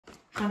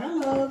Hi, my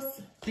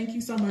loves. Thank you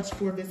so much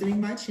for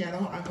visiting my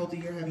channel. I hope that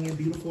you're having a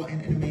beautiful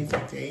and an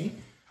amazing day.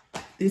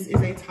 This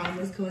is a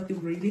timeless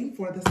collective reading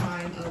for the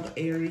sign of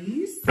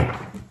Aries.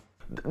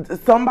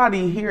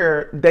 Somebody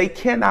here, they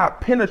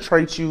cannot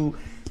penetrate you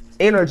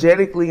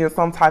energetically in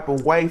some type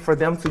of way for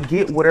them to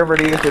get whatever it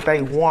is that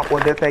they want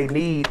or that they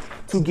need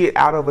to get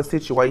out of a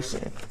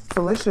situation.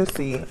 So let's just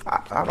see.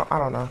 I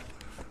don't know.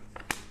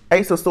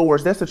 Ace of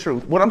Swords, that's the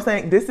truth. What I'm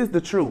saying, this is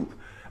the truth.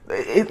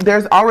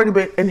 There's already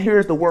been, and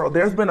here's the world.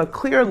 There's been a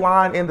clear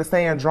line in the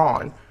sand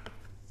drawn.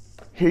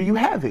 Here you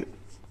have it.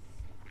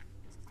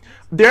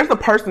 There's a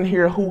person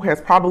here who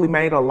has probably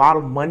made a lot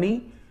of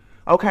money,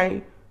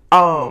 okay?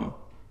 By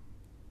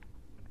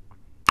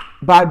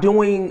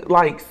doing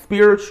like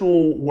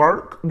spiritual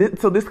work.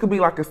 So this could be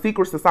like a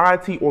secret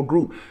society or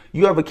group.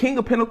 You have a King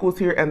of Pentacles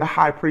here and the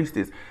High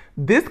Priestess.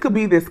 This could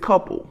be this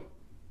couple,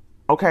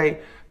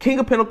 okay? King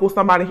of Pentacles,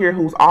 somebody here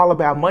who's all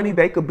about money.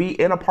 They could be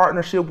in a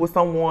partnership with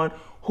someone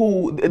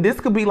who, this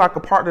could be like a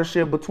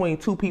partnership between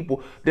two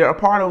people. They're a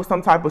part of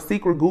some type of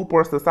secret group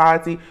or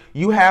society.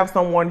 You have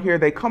someone here,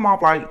 they come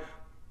off like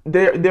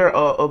they're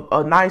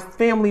a nice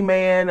family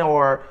man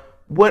or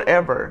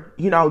whatever.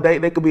 You know, they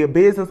could be a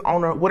business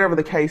owner, whatever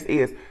the case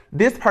is.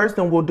 This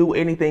person will do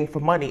anything for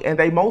money, and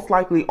they most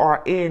likely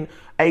are in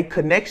a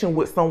connection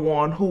with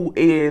someone who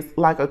is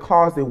like a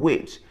closet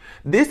witch.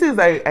 This is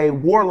a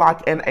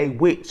warlock and a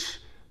witch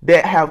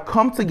that have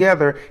come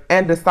together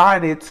and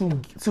decided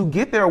to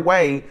get their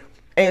way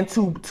and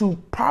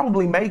to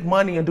probably make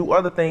money and do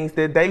other things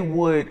that they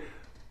would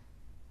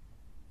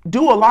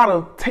do a lot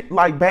of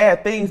like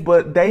bad things,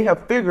 but they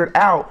have figured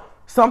out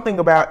something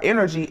about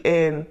energy,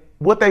 and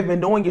what they've been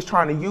doing is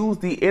trying to use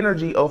the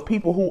energy of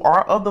people who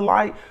are of the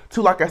light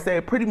to, like I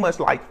said, pretty much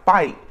like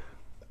fight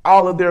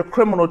all of their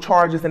criminal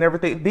charges and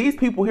everything. These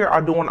people here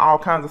are doing all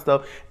kinds of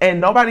stuff, and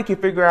nobody can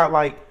figure out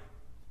like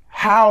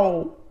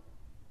how.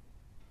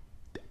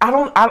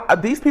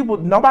 These people,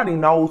 nobody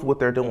knows what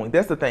they're doing.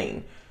 That's the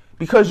thing,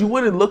 because you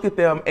wouldn't look at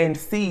them and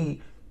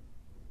see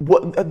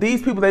what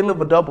these people, they live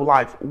a double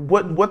life.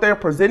 What they're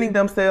presenting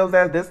themselves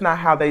as, that's not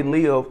how they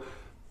live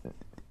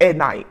at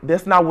night.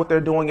 That's not what they're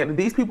doing. And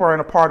these people are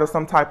in a part of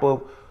some type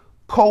of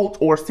cult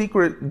or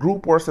secret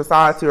group or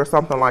society or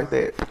something like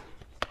that.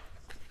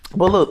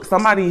 But look,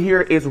 somebody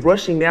here is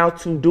rushing now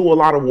to do a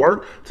lot of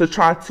work to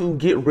try to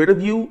get rid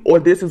of you, or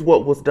this is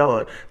what was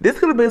done. This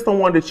could have been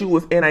someone that you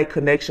was in a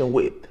connection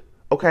with,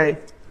 okay?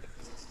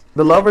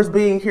 The Lovers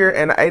being here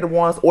and the Eight of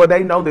Wands, or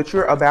they know that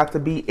you're about to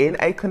be in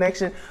a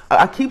connection.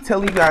 I keep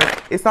telling you guys,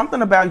 it's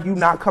something about you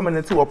not coming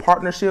into a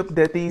partnership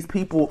that these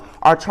people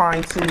are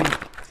trying to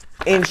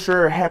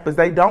ensure happens.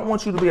 They don't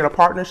want you to be in a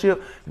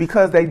partnership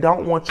because they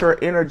don't want your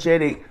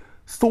energetic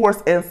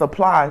source and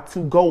supply to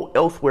go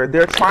elsewhere.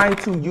 They're trying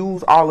to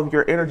use all of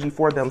your energy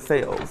for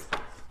themselves,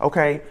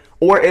 okay?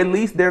 Or at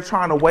least they're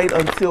trying to wait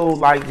until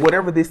like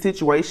whatever this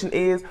situation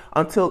is,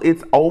 until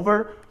it's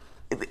over.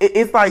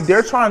 It's like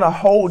they're trying to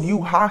hold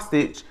you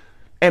hostage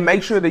and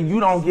make sure that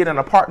you don't get in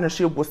a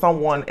partnership with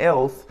someone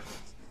else,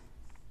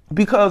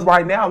 because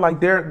right now, like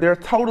they're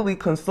totally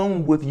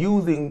consumed with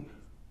using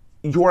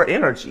your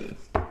energy.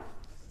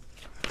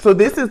 So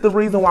this is the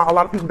reason why a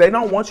lot of people, they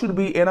don't want you to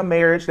be in a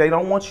marriage. They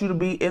don't want you to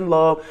be in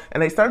love,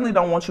 and they certainly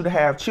don't want you to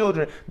have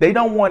children. They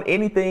don't want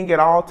anything at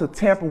all to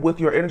tamper with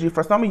your energy.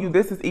 For some of you,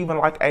 this is even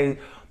like a,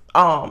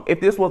 if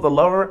this was a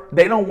lover,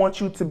 they don't want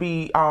you to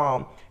be,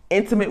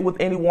 intimate with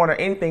anyone or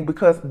anything,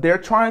 because they're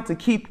trying to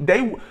keep,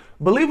 they,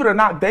 believe it or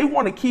not, they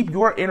want to keep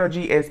your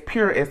energy as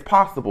pure as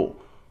possible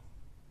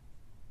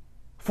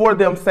for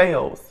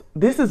themselves.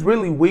 This is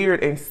really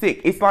weird and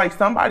sick. It's like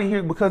somebody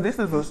here, because this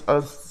is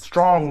a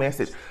strong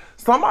message.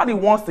 Somebody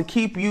wants to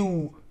keep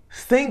you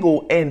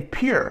single and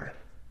pure.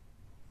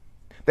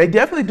 They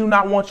definitely do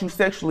not want you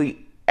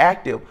sexually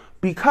active,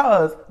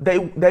 because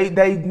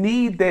they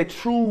need that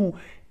true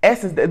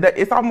essence.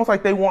 It's almost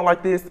like they want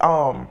like this,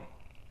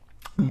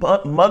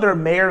 Mother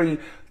Mary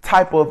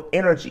type of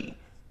energy.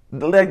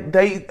 Like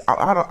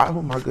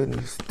oh my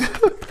goodness.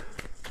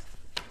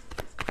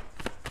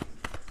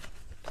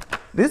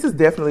 This is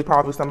definitely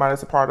probably somebody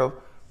that's a part of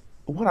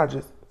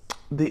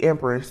the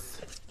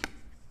Empress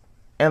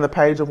and the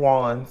Page of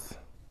Wands.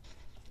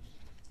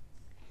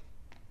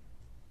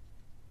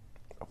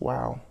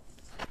 Wow.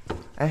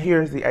 And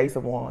here's the Ace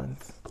of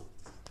Wands.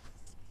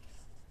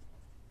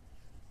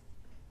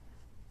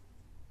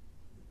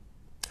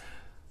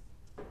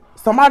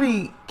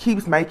 Somebody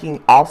keeps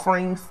making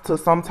offerings to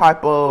some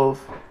type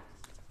of,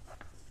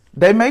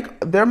 they're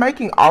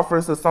making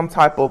offers to some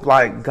type of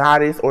like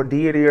goddess or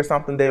deity or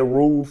something that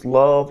rules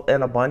love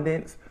and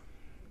abundance.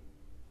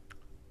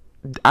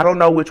 I don't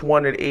know which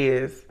one it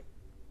is,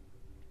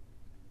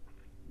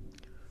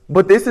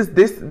 but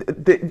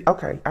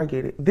okay, I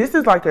get it. This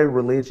is like a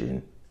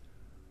religion.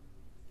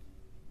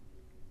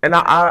 And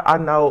I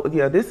know,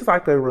 yeah, this is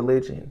like a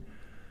religion.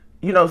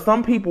 You know,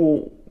 some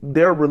people,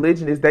 their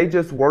religion is they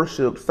just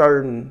worship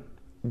certain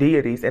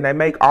deities and they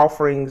make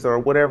offerings or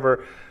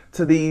whatever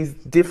to these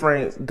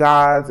different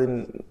gods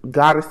and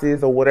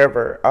goddesses or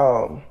whatever.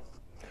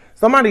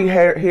 Somebody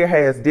here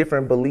has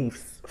different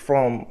beliefs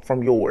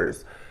from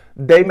yours.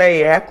 They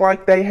may act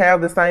like they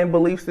have the same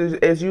beliefs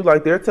as you,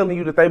 like they're telling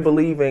you that they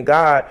believe in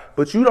God,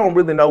 but you don't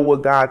really know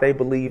what God they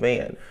believe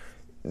in.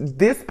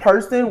 This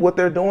person, what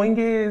they're doing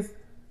is,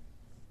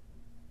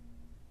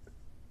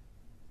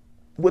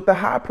 with the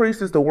High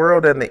Priestess, the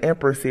World, and the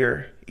Empress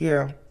here,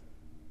 yeah.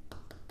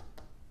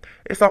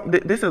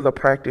 This is a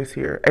practice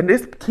here, and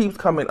this keeps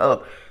coming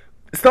up.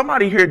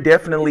 Somebody here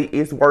definitely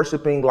is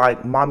worshiping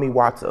like Mami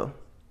Wata.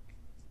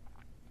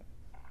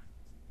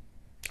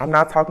 I'm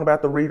not talking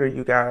about the reader,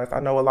 you guys. I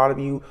know a lot of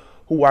you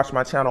who watch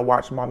my channel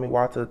watch Mami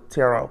Wata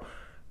Tarot.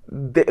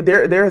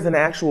 There's an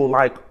actual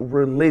like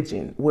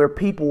religion where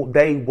people,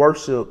 they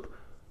worship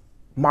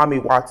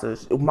Mami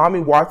Wata.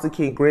 Mami Wata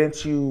can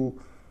grant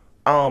you,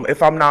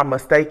 if I'm not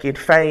mistaken,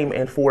 fame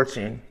and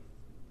fortune.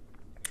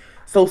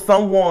 So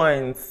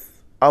someone's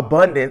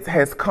abundance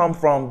has come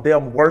from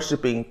them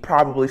worshiping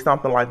probably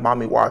something like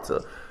Mami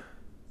Wata.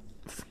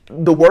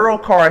 The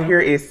World card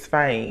here is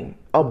fame.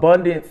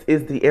 Abundance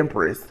is the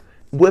Empress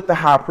with the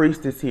High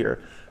Priestess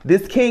here.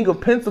 This King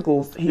of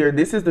Pentacles here,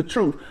 this is the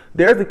truth.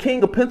 There's a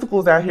King of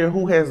Pentacles out here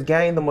who has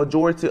gained the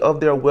majority of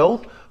their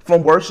wealth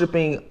from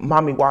worshiping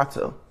Mami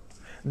Wata.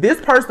 This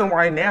person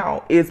right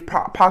now is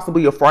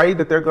possibly afraid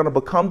that they're going to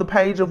become the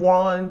Page of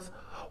Wands,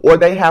 or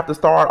they have to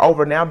start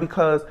over now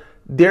because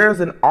there's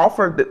an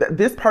offer that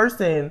this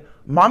person,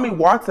 Mami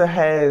Wata,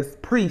 has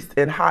priest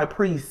and high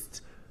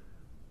priest.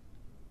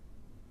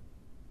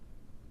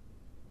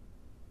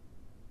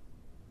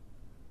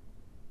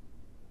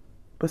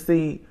 But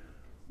see,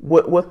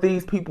 what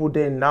these people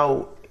didn't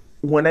know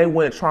when they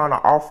went trying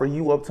to offer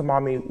you up to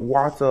Mami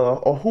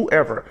Wata or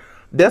whoever,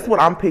 that's what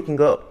I'm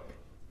picking up.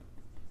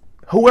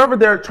 Whoever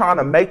they're trying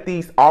to make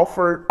these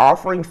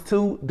offerings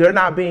to, they're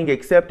not being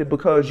accepted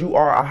because you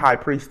are a high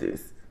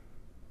priestess.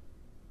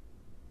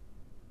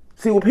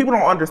 See, what people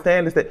don't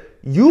understand is that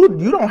you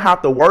don't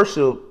have to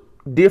worship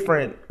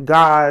different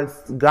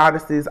gods,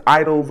 goddesses,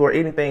 idols, or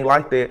anything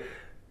like that.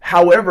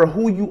 However,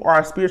 who you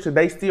are spiritually,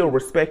 they still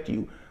respect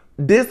you.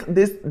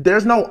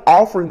 There's no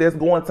offering that's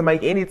going to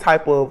make any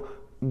type of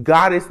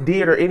goddess,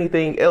 deity, or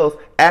anything else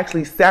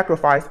actually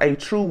sacrifice a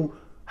true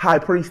high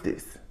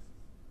priestess.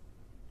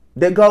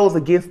 That goes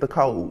against the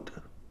code.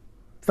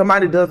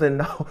 Somebody doesn't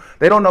know,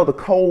 they don't know the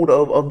code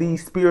of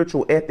these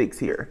spiritual ethics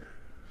here.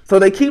 So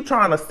they keep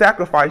trying to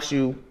sacrifice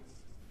you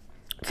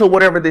to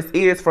whatever this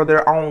is for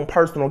their own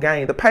personal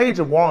gain. The Page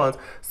of Wands,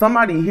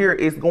 somebody here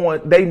is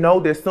going, they know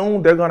that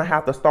soon they're going to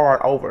have to start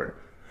over.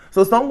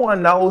 So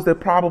someone knows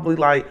that probably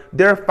like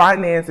their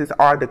finances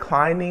are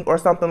declining or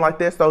something like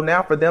that. So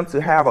now for them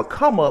to have a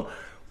come up,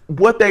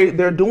 what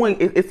they're doing,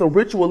 it's a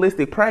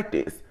ritualistic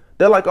practice.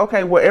 They're like,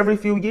 okay, well, every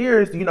few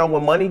years, you know,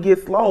 when money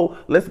gets low,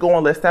 let's go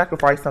and let's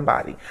sacrifice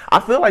somebody.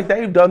 I feel like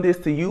they've done this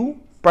to you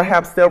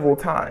perhaps several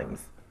times.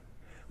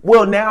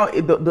 Well, now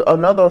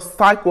another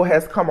cycle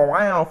has come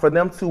around for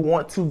them to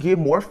want to give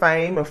more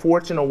fame and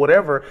fortune or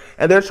whatever.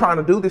 And they're trying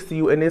to do this to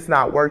you and it's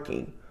not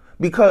working.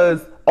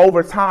 Because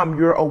over time,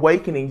 you're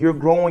awakening, you're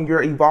growing,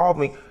 you're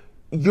evolving,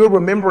 you're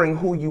remembering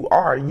who you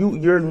are.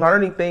 You're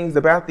learning things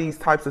about these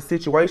types of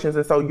situations.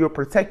 And so you're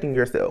protecting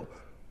yourself.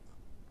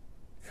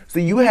 So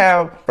you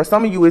have, for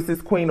some of you, it's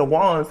this Queen of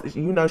Wands.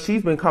 You know,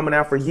 she's been coming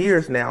out for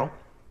years now.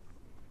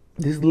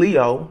 This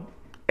Leo,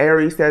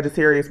 Aries,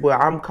 Sagittarius,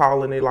 well, I'm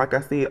calling it, like I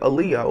said, a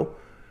Leo.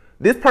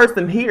 This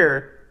person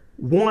here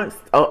wants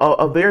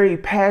a very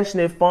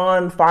passionate,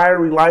 fun,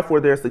 fiery life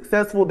where they're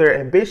successful, they're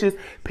ambitious,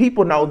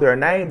 people know their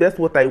name, that's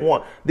what they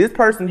want. This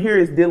person here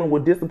is dealing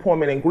with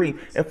disappointment and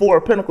grief. And Four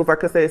of Pentacles,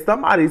 like I said,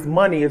 somebody's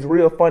money is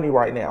real funny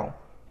right now.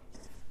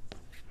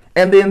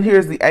 And then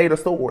here's the Eight of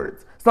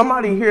Swords.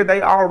 Somebody here,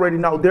 they already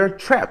know they're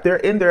trapped. They're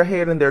in their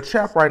head and they're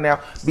trapped right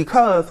now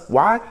because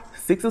why?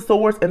 Six of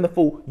Swords and the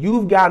Fool.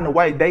 You've gotten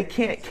away. They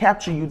can't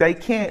capture you. They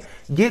can't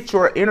get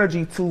your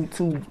energy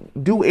to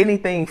do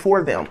anything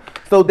for them.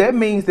 So that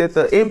means that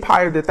the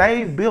empire that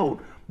they've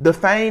built, the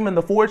fame and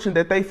the fortune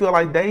that they feel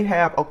like they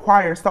have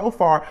acquired so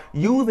far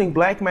using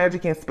black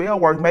magic and spell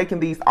work, making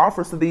these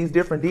offers to these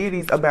different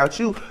deities about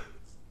you,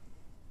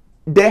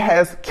 that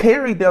has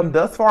carried them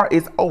thus far,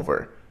 is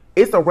over.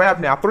 It's a wrap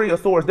now. Three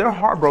of Swords, they're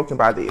heartbroken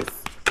by this.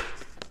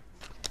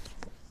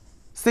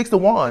 Six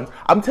of Wands,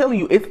 I'm telling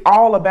you, it's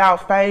all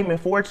about fame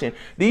and fortune.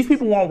 These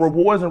people want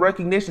rewards and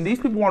recognition. These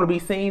people want to be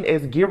seen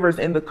as givers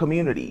in the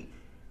community.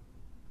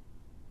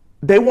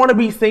 They want to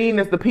be seen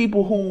as the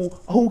people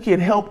who can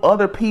help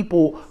other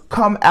people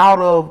come out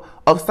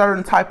of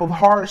certain type of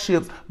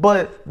hardships.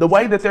 But the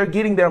way that they're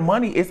getting their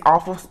money is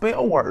off of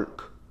spell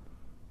work.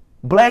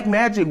 Black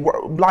magic,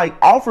 like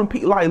offering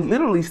people, like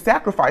literally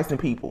sacrificing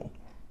people.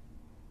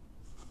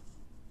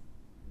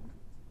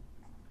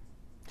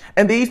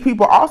 And these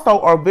people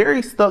also are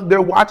very stuck.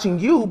 They're watching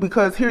you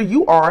because here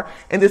you are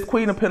in this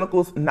Queen of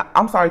Pentacles,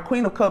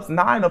 Queen of Cups,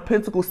 Nine of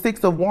Pentacles,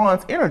 Six of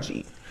Wands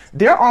energy.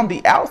 They're on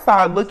the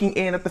outside looking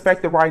in at the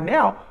fact that right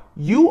now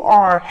you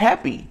are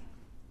happy.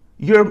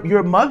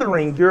 You're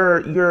mothering,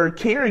 you're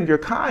caring, you're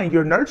kind,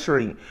 you're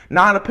nurturing.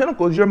 Nine of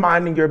Pentacles, you're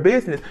minding your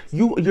business.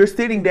 You're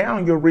sitting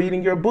down, you're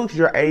reading your books,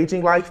 you're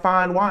aging like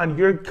fine wine.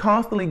 You're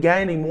constantly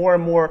gaining more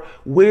and more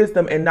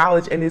wisdom and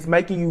knowledge, and it's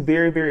making you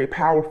very, very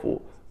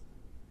powerful.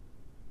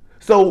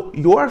 So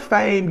your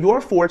fame,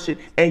 your fortune,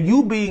 and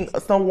you being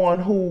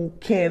someone who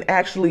can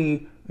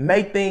actually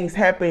make things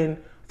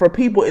happen for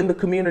people in the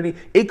community,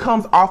 it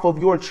comes off of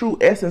your true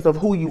essence of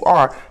who you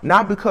are,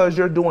 not because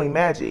you're doing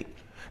magic.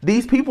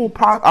 These people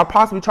are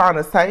possibly trying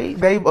to say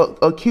they've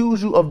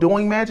accused you of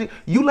doing magic.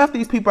 You left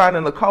these people out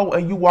in the cold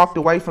and you walked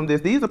away from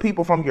this. These are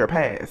people from your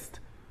past.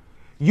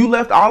 You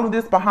left all of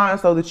this behind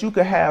so that you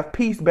could have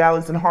peace,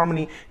 balance, and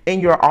harmony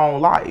in your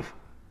own life.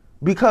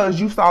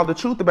 Because you saw the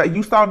truth about it.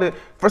 You saw that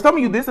for some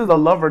of you, this is a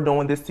lover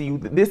doing this to you.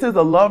 This is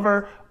a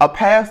lover, a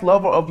past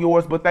lover of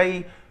yours, but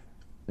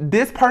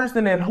this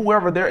person and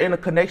whoever they're in a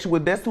connection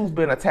with, that's who's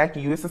been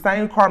attacking you. It's the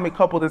same karmic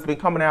couple that's been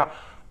coming out.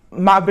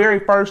 My very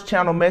first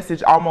channel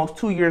message almost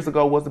 2 years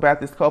ago was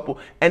about this couple,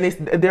 and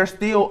they're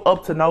still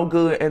up to no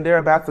good, and they're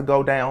about to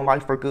go down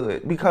like for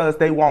good because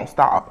they won't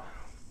stop.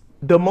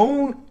 The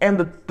moon and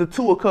the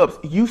Two of Cups,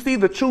 you see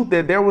the truth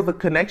that there was a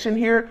connection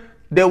here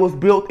that was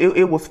built,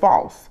 it was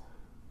false.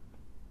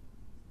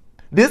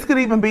 This could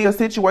even be a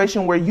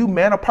situation where you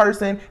met a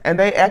person and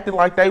they acted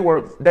like they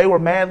were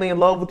madly in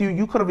love with you.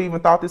 You could have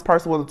even thought this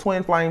person was a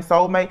twin flame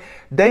soulmate.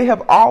 They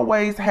have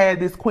always had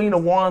this Queen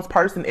of Wands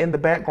person in the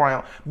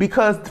background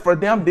because for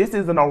them, this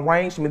is an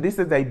arrangement. This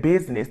is a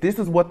business. This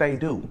is what they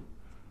do.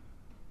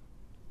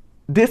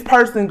 This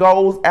person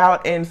goes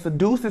out and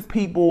seduces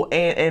people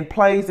and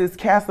plays this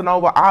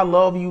Casanova, I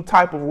love you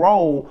type of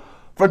role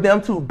for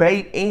them to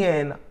bait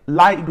in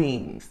light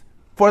beings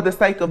for the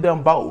sake of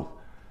them both.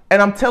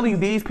 And I'm telling you,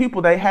 these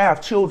people, they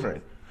have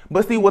children.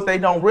 But see, what they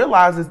don't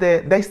realize is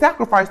that they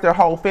sacrifice their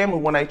whole family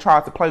when they try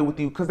to play with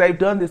you because they've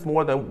done this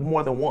more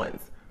than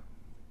once.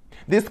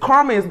 This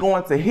karma is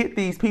going to hit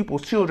these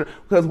people's children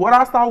because what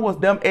I saw was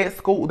them at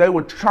school. They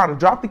were trying to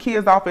drop the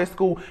kids off at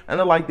school and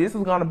they're like, this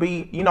is going to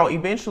be,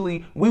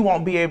 eventually we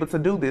won't be able to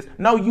do this.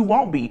 No, you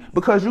won't be,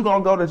 because you're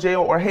going to go to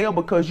jail or hell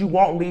because you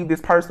won't leave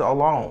this person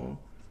alone.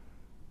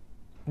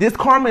 This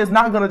karma is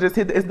not going to just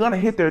hit, it's going to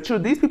hit their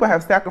children. These people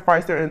have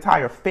sacrificed their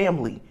entire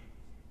family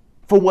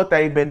for what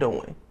they've been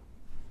doing.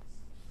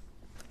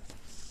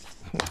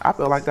 I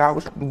feel like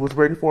God was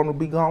ready for them to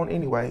be gone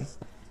anyway,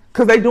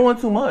 because they're doing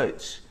too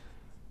much.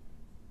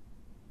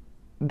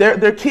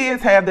 Their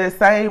kids have that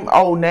same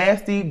old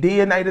nasty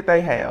DNA that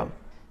they have.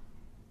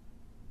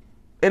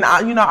 And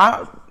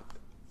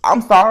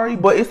I'm sorry,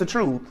 but it's the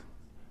truth.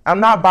 I'm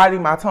not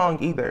biting my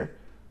tongue either.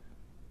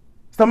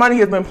 Somebody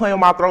has been playing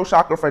my throat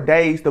chakra for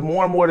days. The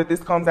more and more that this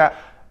comes out,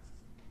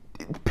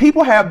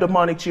 people have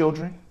demonic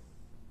children.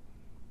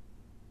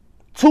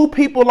 Two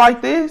people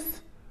like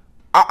this,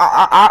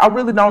 I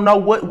really don't know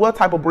what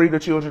type of breed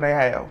of children they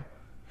have.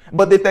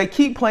 But if they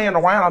keep playing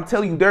around, I'm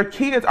telling you, their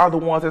kids are the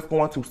ones that's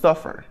going to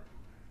suffer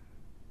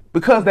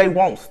because they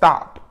won't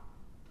stop.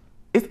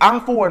 It's eye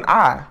for an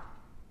eye.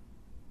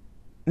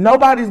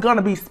 Nobody's going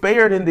to be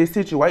spared in this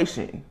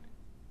situation.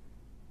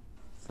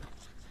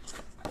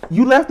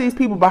 You left these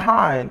people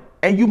behind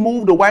and you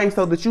moved away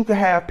so that you can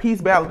have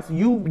peace, balance.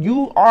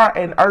 You are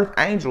an earth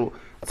angel,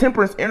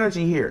 temperance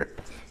energy here.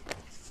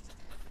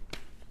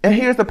 And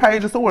here's the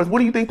Page of Swords. What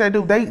do you think they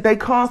do? They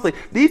constantly,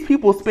 these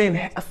people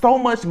spend so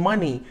much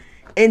money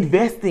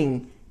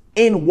investing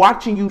in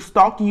watching you,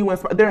 stalking you. And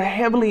they're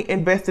heavily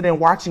invested in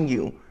watching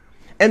you.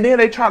 And then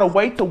they try to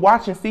wait to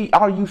watch and see,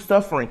 are you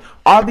suffering?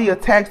 Are the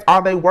attacks,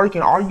 are they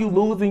working? Are you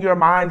losing your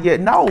mind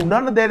yet? No,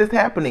 none of that is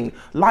happening.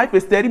 Life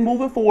is steady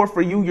moving forward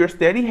for you. You're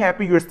steady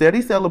happy. You're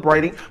steady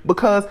celebrating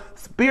because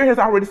Spirit has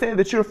already said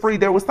that you're free.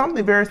 There was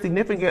something very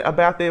significant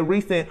about that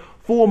recent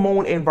full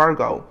moon in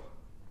Virgo.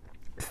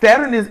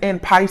 Saturn is in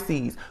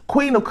Pisces.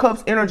 Queen of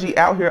Cups energy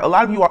out here. A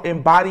lot of you are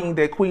embodying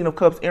that Queen of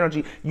Cups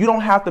energy. You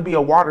don't have to be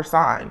a water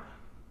sign.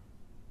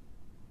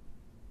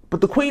 But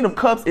the Queen of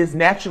Cups is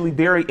naturally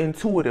very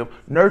intuitive,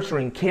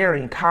 nurturing,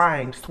 caring,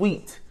 kind,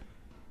 sweet.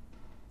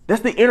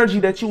 That's the energy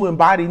that you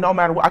embody no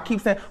matter what. I keep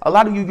saying, a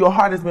lot of you, your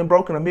heart has been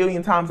broken a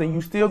million times and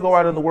you still go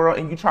out in the world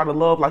and you try to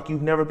love like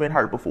you've never been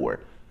hurt before.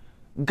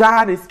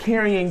 God is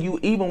carrying you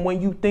even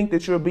when you think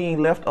that you're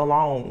being left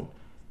alone.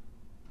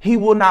 He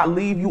will not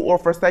leave you or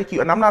forsake you.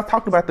 And I'm not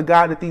talking about the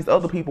God that these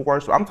other people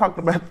worship. I'm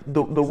talking about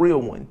the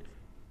real one.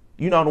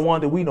 The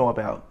one that we know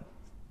about.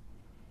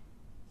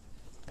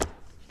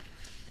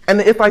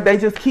 And it's like they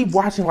just keep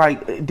watching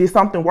like, did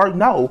something work?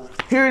 No.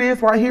 Here it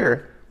is right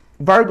here.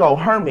 Virgo,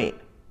 Hermit.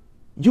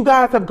 You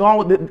guys have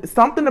gone with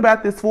something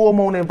about this full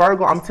moon in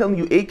Virgo. I'm telling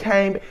you, it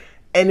came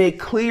and it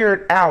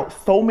cleared out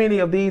so many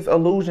of these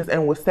illusions.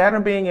 And with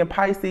Saturn being in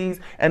Pisces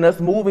and us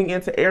moving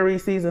into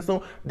Aries season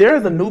soon, there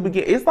is a new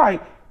beginning. It's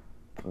like,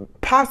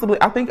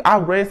 possibly, I think I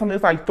read something,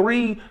 it's like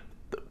 30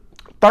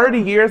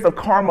 years of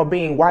karma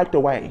being wiped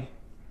away.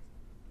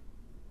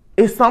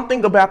 It's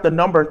something about the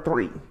number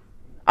 3.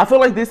 I feel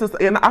like this is,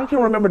 and I can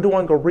remember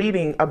doing a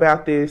reading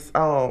about this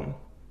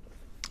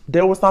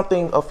There was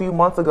something a few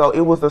months ago.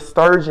 It was a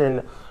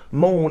sturgeon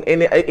moon,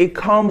 and it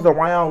comes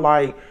around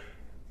like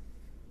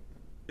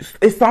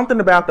it's something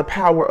about the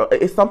power.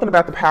 It's something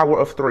about the power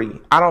of three.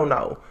 I don't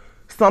know.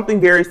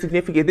 Something very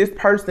significant. This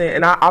person,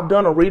 and I've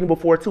done a reading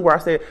before too, where I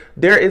said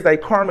there is a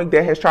karmic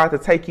that has tried to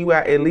take you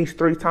out at least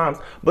 3 times.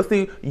 But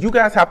see, you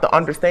guys have to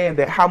understand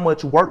that how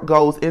much work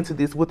goes into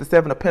this with the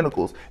 7 of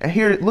Pentacles. And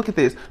here, look at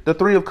this, the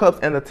 3 of Cups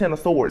and the 10 of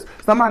Swords.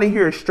 Somebody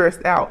here is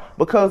stressed out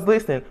because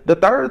listen, the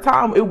 3rd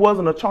time it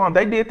wasn't a charm.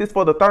 They did this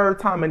for the 3rd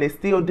time and it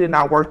still did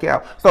not work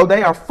out. So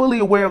they are fully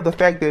aware of the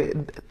fact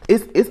that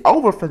it's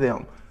over for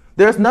them.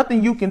 There's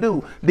nothing you can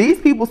do.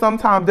 These people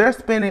sometimes they're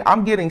spending,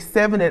 I'm getting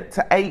 7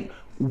 to 8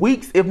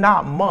 weeks, if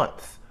not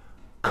months,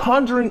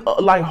 conjuring,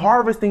 like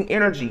harvesting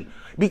energy.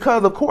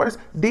 Because of course,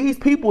 these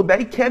people,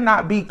 they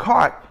cannot be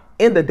caught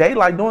in the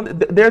daylight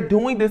they're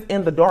doing this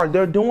in the dark.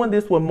 They're doing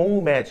this with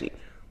moon magic.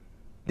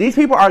 These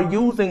people are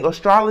using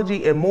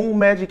astrology and moon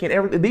magic and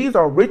everything. These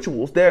are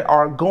rituals that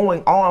are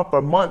going on for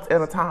months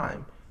at a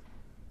time.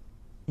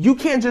 You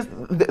can't just,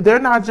 they're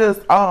not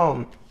just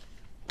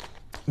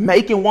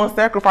making one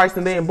sacrifice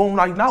and then boom,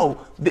 like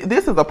no,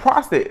 this is a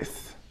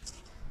process.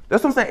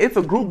 That's what I'm saying. It's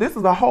a group. This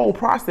is a whole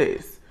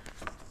process.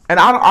 And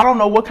I don't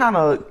know what kind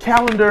of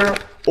calendar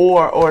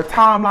or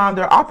timeline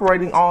they're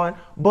operating on,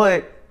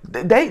 but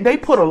they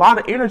put a lot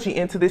of energy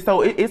into this.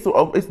 So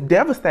it's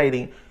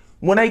devastating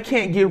when they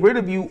can't get rid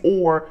of you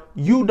or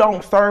you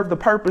don't serve the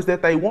purpose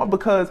that they want,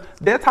 because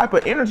that type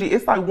of energy,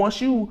 it's like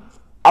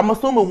I'm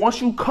assuming once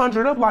you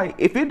conjure it up, like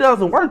if it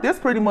doesn't work, that's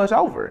pretty much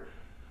over.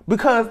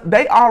 Because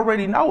they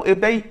already know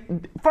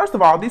first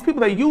of all, these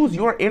people, they use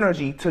your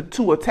energy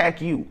to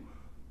attack you.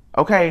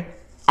 Okay,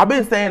 I've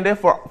been saying that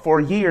for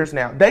years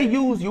now. They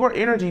use your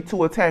energy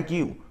to attack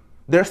you.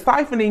 They're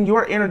siphoning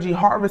your energy,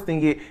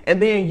 harvesting it,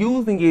 and then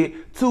using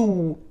it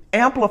to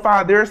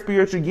amplify their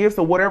spiritual gifts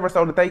or whatever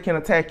so that they can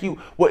attack you.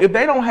 Well, if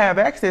they don't have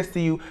access to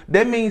you,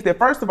 that means that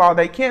first of all,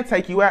 they can't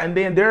take you out, and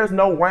then there's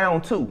no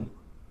round 2.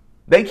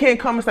 They can't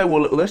come and say,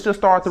 well, let's just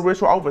start the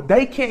ritual over.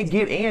 They can't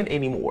get in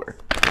anymore.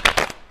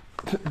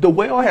 The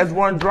well has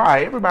run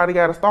dry. Everybody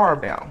got to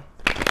starve now.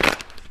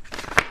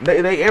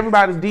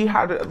 Everybody's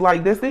dehydrated.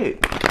 Like, that's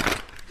it.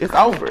 It's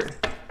over.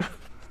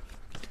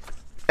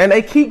 And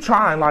they keep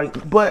trying,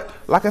 but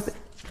like I said,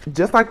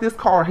 just like this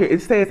card here,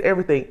 it says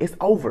everything. It's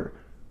over.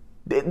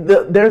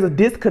 There's a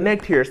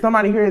disconnect here.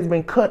 Somebody here has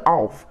been cut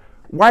off.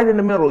 Right in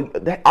the middle.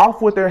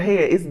 Off with their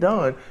head. It's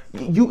done.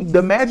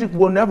 The magic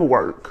will never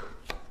work.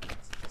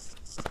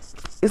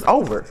 It's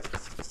over.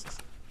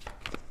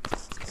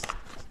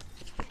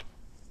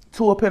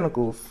 2 of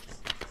Pentacles.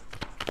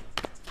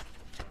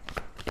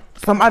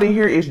 Somebody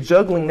here is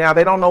juggling now.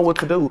 They don't know what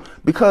to do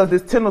because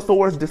this 10 of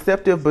Swords,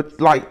 deceptive, but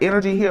like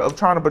energy here of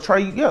trying to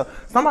betray you. Yeah,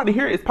 somebody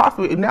here is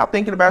possibly now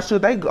thinking about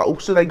should they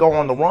go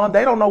on the run.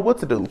 They don't know what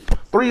to do.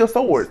 3 of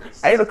Swords,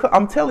 8 of Cups.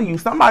 I'm telling you,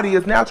 somebody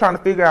is now trying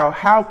to figure out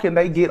how can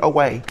they get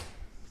away.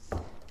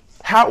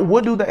 How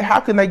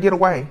can they get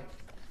away?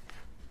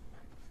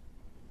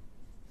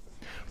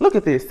 Look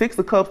at this: 6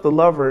 of Cups, the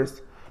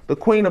Lovers, the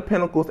Queen of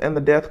Pentacles, and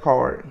the Death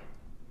card.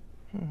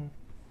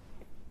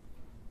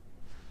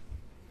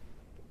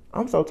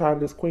 I'm so tired of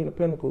this Queen of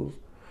Pentacles.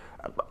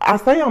 I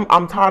say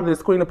I'm tired of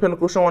this Queen of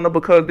Pentacles showing up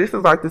because this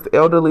is like this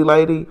elderly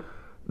lady,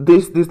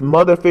 this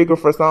mother figure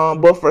for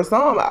some, but for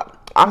some,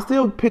 I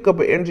still pick up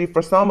an energy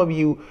for some of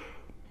you.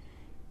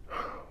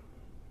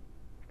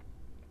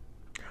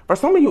 For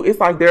some of you, it's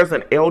like there's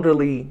an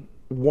elderly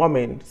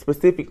woman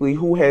specifically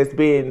who has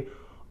been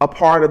a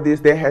part of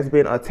this that has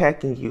been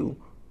attacking you.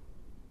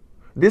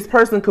 This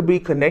person could be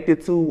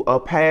connected to a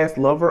past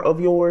lover of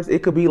yours.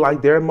 It could be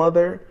like their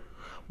mother.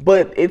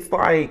 But it's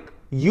like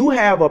you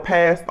have a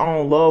passed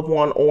on loved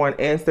one or an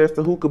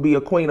ancestor who could be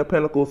a Queen of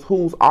Pentacles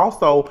who's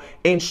also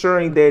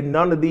ensuring that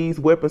none of these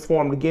weapons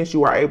formed against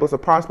you are able to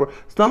prosper.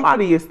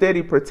 Somebody is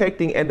steady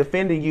protecting and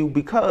defending you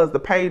because the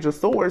Page of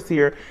Swords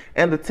here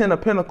and the 10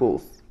 of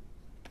Pentacles.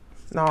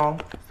 No,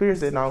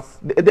 seriously, no.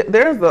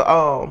 There's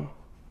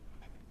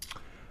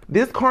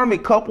this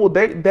karmic couple,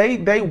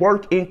 they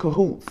work in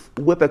cahoots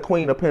with a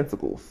Queen of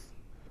Pentacles.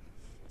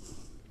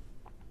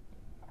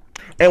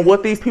 And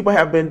what these people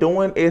have been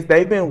doing is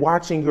they've been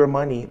watching your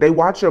money. They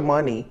watch your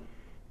money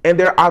and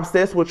they're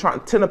obsessed with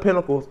 10 of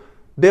Pentacles.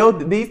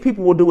 These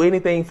people will do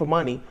anything for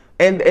money.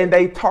 And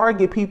they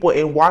target people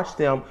and watch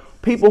them.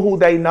 People who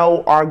they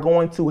know are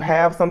going to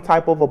have some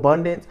type of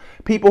abundance.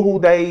 People who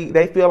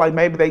they feel like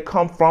maybe they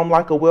come from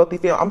like a wealthy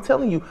family. I'm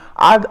telling you,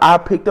 I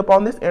picked up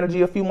on this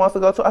energy a few months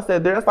ago too. I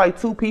said, there's like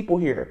 2 people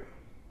here.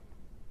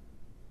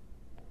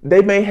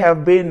 They may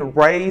have been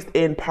raised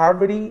in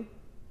poverty.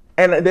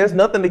 And there's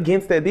nothing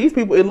against that. These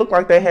people, it looks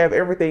like they have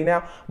everything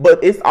now,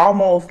 but it's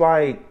almost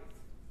like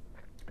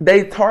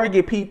they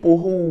target people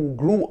who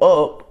grew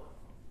up,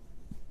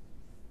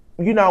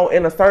 you know,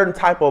 in a certain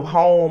type of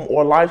home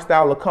or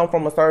lifestyle or come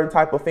from a certain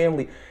type of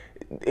family.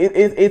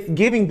 It's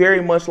giving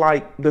very much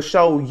like the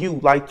show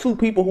You, like 2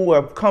 people who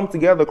have come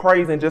together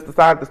crazy and just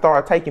decided to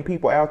start taking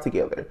people out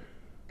together.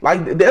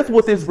 Like that's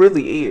what this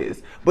really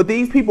is. But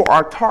these people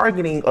are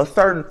targeting a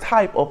certain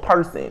type of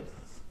person.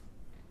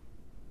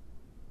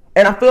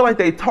 And I feel like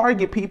they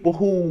target people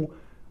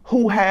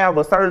who have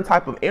a certain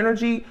type of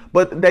energy,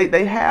 but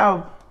they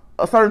have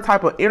a certain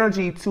type of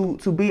energy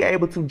to be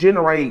able to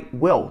generate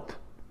wealth.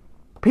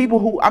 People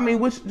who, I mean,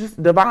 which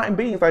just divine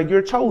beings, like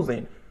you're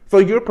chosen. So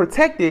you're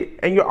protected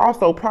and you're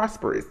also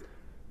prosperous.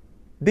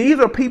 These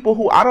are people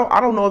who I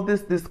don't know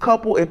if this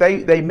couple, if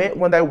they met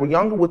when they were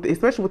younger, with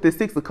especially with this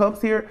Six of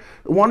Cups here.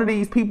 One of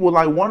these people,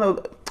 like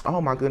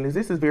oh my goodness,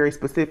 this is very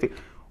specific.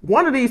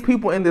 One of these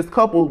people in this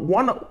couple,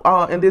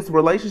 in this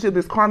relationship,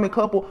 this karmic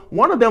couple,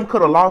 one of them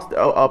could have lost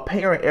a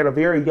parent at a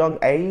very young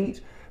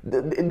age.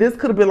 This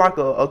could have been like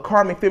a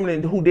karmic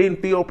feminine who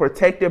didn't feel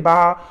protected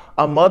by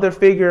a mother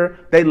figure.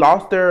 They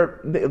lost their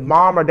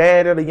mom or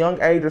dad at a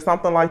young age or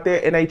something like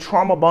that, and they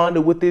trauma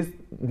bonded with this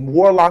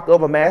warlock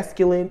of a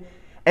masculine.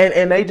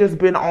 And they just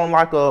been on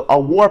like a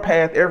war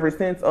path ever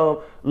since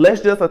of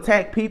let's just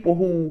attack people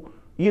who,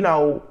 you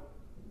know,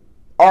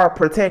 are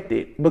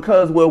protected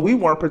because, well, we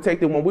weren't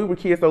protected when we were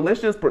kids. So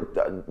let's just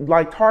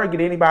like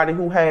target anybody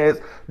who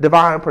has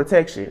divine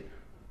protection.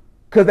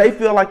 Because they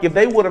feel like if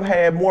they would have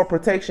had more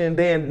protection,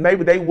 then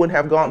maybe they wouldn't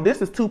have gone.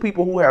 This is two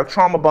people who have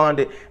trauma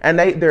bonded and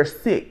they're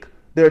sick.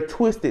 They're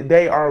twisted.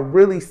 They are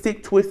really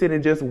sick, twisted,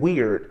 and just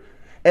weird.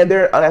 And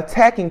they're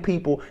attacking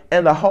people,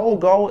 and the whole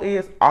goal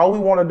is all we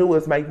want to do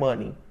is make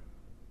money.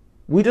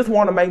 We just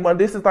want to make money.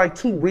 This is like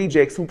two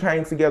rejects who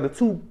came together,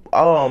 two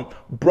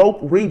broke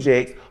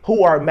rejects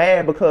who are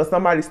mad because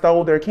somebody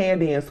stole their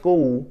candy in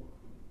school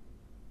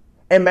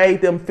and made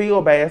them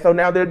feel bad. So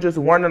now they're just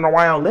running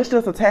around. Let's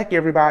just attack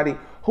everybody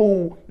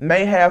who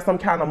may have some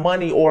kind of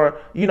money or,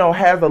 you know,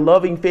 has a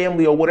loving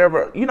family or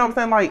whatever. You know what I'm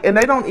saying? Like, and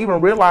they don't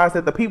even realize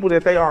that the people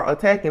that they are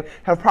attacking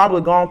have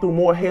probably gone through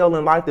more hell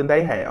in life than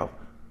they have.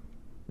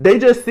 They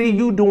just see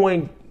you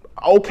doing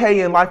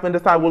okay in life and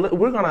decide, well,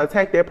 we're going to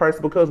attack that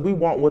person because we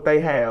want what they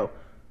have.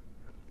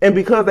 And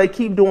because they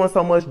keep doing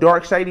so much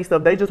dark, shady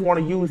stuff, they just want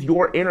to use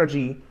your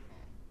energy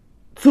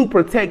to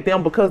protect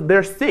them because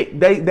they're sick.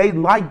 They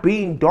like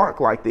being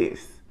dark like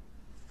this.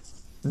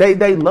 They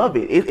love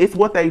it. It's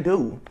what they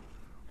do.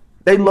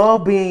 They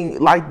love being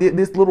like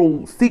this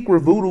little secret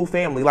voodoo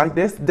family. Like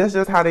that's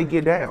just how they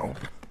get down.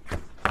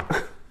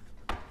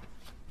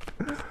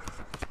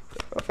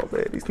 Oh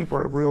man, these people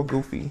are real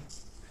goofy.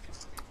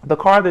 The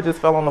card that just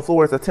fell on the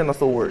floor is a Ten of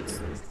Swords.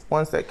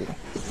 1 second.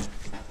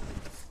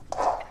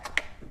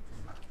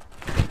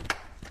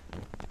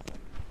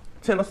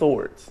 Ten of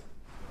Swords.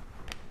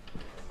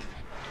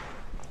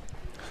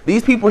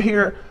 These people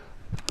here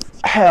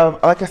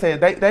have, like I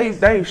said,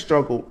 they've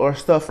struggled or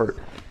suffered.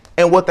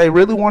 And what they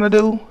really want to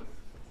do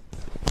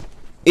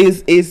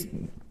is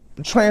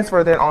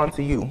transfer that on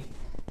to you.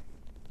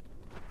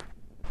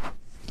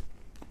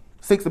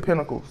 Six of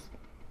Pentacles.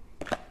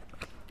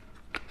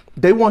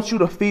 They want you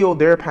to feel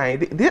their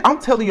pain. I'm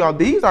telling y'all,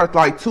 these are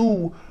like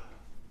two.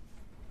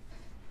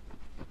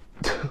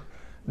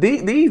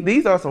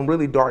 These are some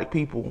really dark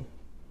people.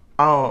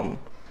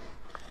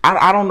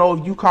 I don't know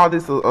if you call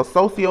this a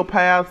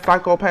sociopath,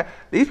 psychopath.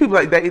 These people,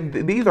 like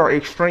these are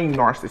extreme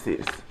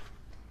narcissists.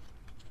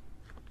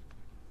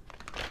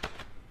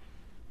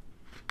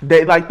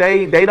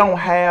 They don't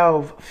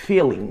have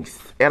feelings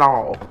at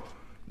all.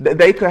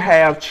 They could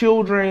have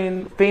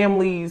children,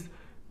 families.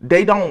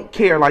 They don't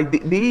care. Like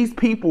these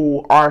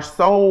people are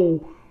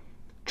so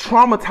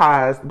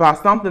traumatized by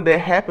something that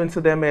happened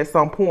to them at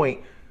some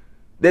point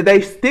that they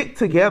stick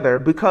together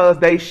because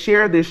they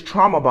share this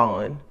trauma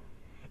bond.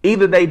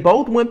 Either they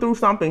both went through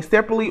something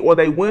separately or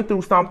they went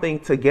through something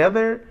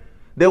together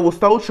that was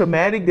so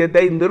traumatic that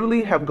they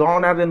literally have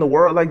gone out in the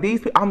world. Like these,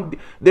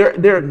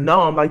 they're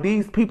numb. Like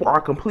these people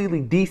are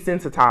completely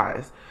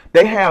desensitized.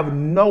 They have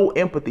no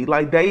empathy.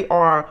 Like they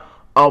are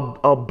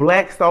a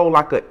black soul,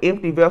 like an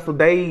empty vessel.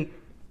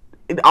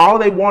 All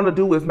they want to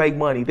do is make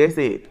money. That's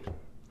it.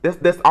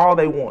 That's all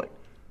they want.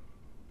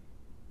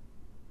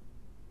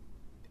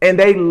 And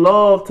they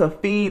love to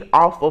feed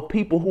off of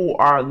people who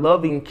are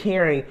loving,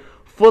 caring,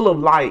 full of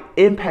light,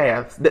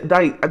 empaths.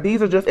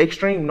 These are just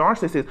extreme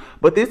narcissists.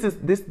 But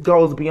this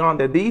goes beyond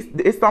that.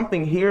 It's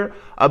something here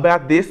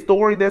about this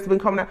story that's been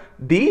coming out.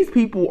 These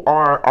people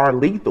are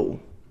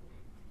lethal.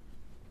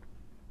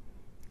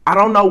 I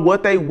don't know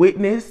what they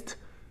witnessed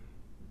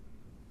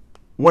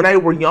when they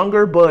were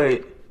younger,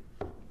 but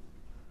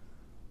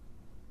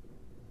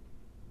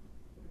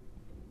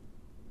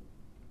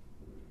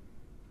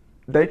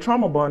they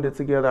trauma bonded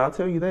together, I'll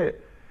tell you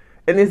that.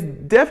 And it's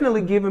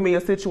definitely giving me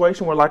a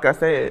situation where, like I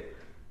said,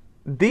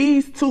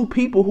 these two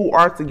people who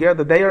are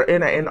together, they are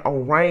in an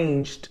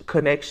arranged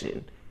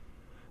connection.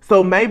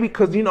 So maybe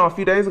because, you know, a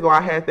few days ago I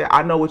had that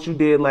I know what you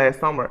did last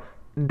summer.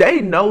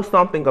 They know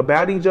something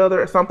about each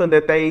other, something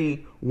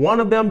that one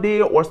of them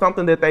did or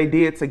something that they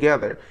did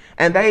together.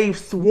 And they've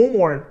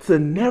sworn to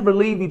never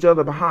leave each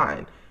other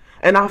behind.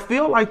 And I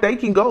feel like they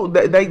can go,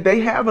 they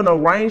have an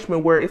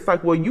arrangement where it's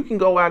like, well, you can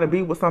go out and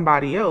be with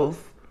somebody else,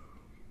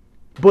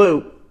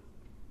 but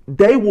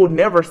they will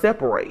never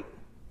separate.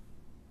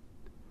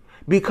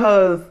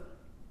 Because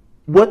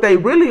what they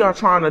really are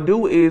trying to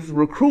do is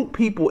recruit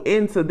people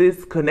into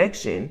this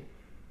connection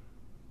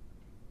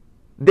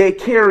that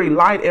carry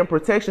light and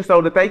protection so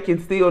that they can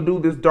still do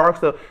this dark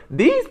stuff.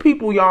 These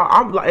people, y'all,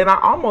 I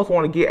almost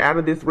want to get out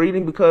of this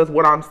reading, because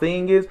what I'm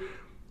seeing is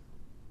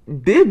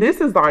this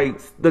is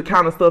like the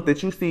kind of stuff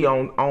that you see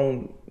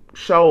on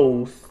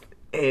shows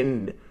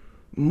and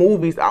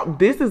movies.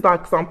 This is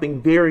like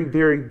something very,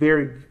 very,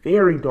 very,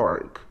 very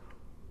dark.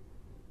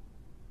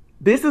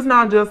 This is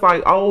not just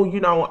like, oh,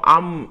 you know,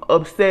 I'm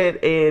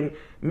upset and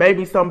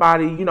maybe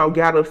somebody, you know,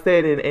 got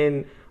upset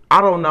and I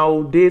don't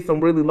know, did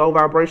some really low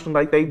vibration,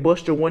 like they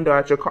bust your window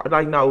out your car.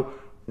 Like, no,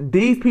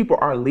 these people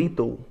are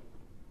lethal.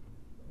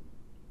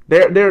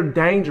 They're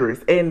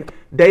dangerous, and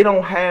they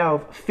don't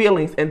have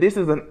feelings, and this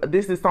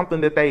is something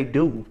that they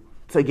do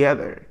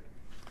together.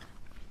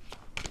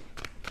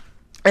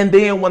 And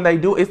then when they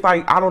do, it's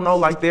like, I don't know,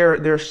 like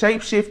they're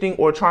shape shifting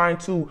or trying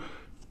to,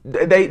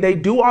 they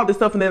do all this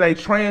stuff, and then they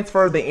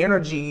transfer the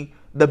energy,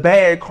 the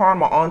bad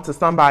karma, onto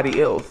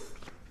somebody else.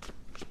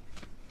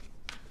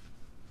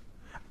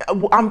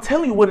 I'm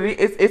telling you what it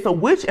is. It's a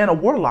witch and a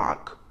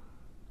warlock.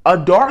 A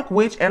dark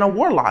witch and a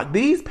warlock.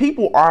 These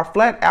people are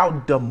flat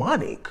out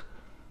demonic.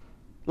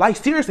 Like,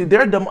 seriously,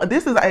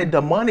 this is a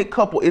demonic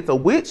couple. It's a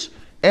witch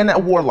and a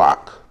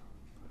warlock.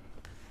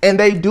 And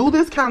they do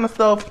this kind of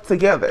stuff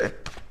together.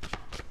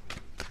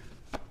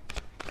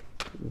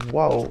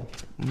 Whoa,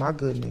 my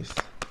goodness.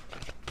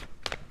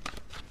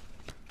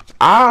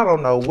 I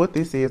don't know what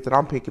this is that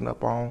I'm picking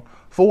up on.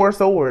 4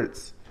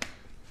 swords.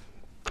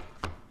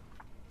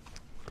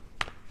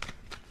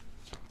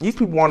 These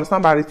people wanted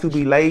somebody to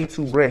be laid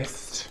to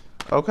rest,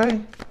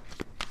 okay?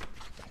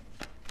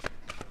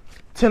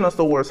 10 of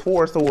swords,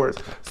 4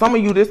 swords. Some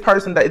of you, this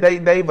person,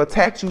 they've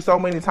attacked you so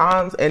many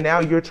times, and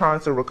now you're trying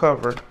to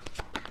recover.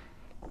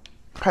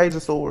 Page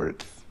of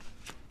swords.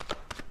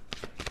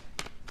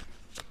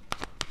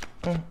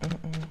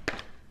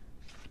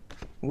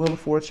 Wheel of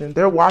fortune.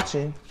 They're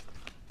watching.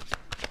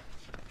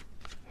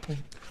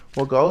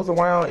 What goes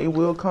around, it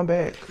will come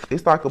back.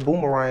 It's like a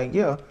boomerang,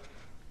 yeah.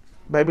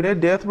 Baby,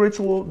 that death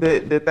ritual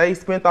that they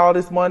spent all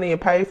this money and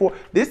paid for.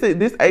 This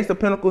Ace of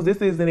Pentacles, this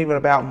isn't even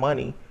about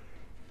money.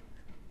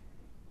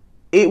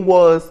 It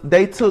was,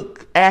 they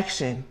took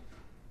action.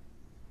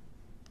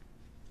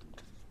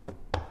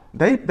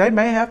 They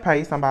may have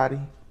paid somebody.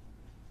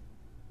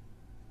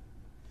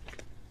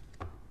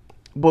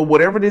 But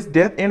whatever this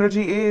death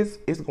energy is,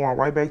 it's going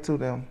right back to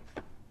them.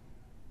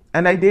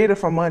 And they did it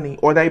for money,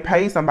 or they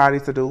paid somebody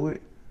to do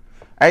it.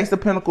 Ace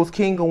of Pentacles,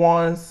 King of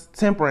Wands,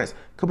 Temperance.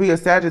 Could be a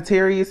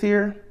Sagittarius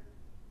here.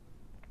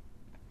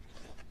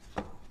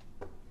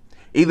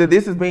 Either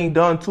this is being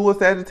done to a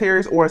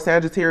Sagittarius, or a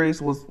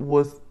Sagittarius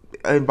was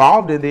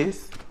involved in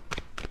this.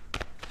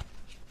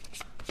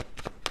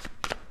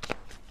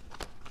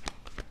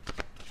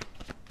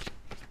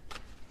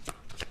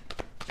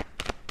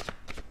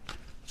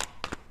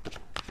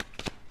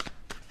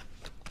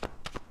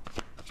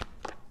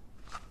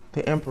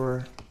 The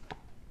Emperor.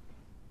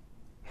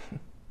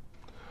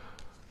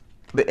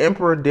 The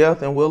Emperor,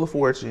 Death, and Wheel of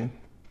Fortune.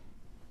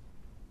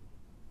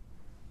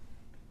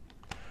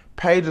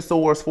 Page of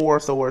Swords, 4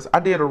 of Swords.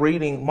 I did a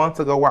reading months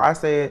ago where I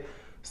said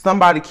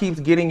somebody keeps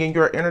getting in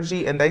your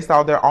energy and they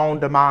saw their own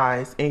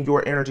demise in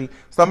your energy.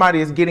 Somebody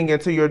is getting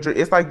into your dream.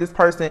 It's like this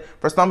person,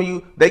 for some of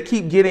you, they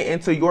keep getting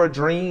into your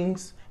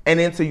dreams and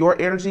into your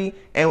energy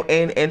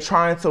and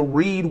trying to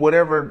read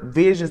whatever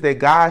visions that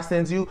God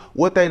sends you.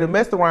 What they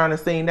messed around and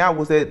seen now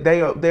was that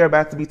they're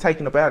about to be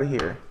taken up out of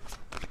here.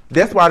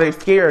 That's why they're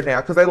scared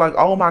now, because they're like,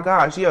 oh my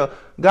gosh, yeah.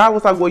 God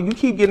was like, well, you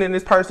keep getting in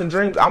this person's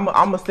dreams. I'm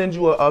going to send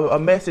you a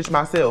message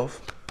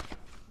myself.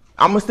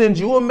 I'm going to send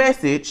you a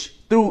message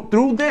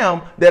through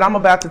them that I'm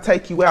about to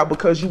take you out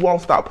because you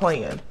won't stop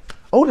playing.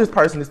 Oh, this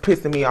person is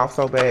pissing me off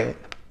so bad.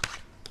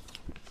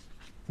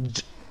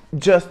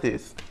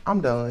 Justice.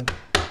 I'm done.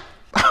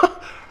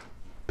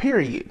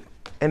 Period.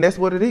 And that's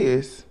what it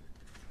is.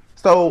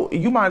 So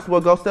you might as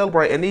well go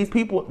celebrate. And these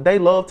people, they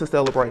love to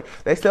celebrate.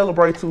 They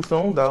celebrate too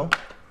soon, though.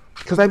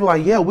 Because they be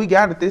like, yeah, we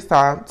got it this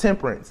time.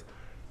 Temperance.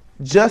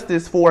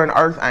 Justice for an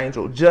earth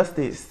angel.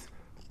 Justice.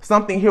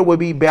 Something here would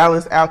be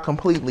balanced out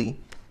completely.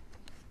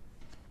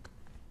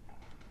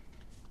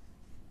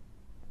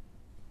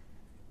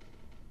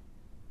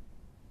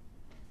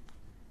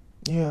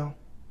 Yeah.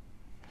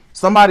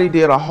 Somebody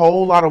did a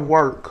whole lot of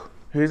work.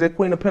 Here's that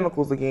Queen of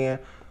Pentacles again.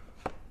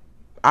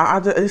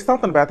 It's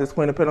something about this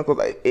Queen of Pentacles.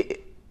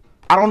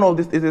 I don't know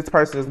if this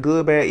person is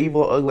good, bad,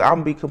 evil, or ugly. I'm going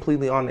to be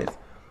completely honest.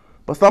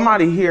 But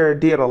somebody here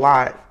did a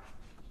lot.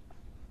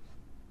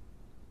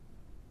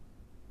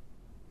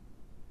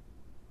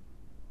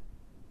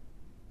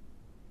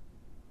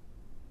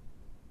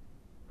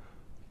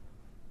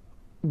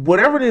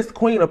 Whatever this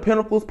Queen of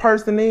Pentacles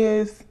person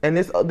is, and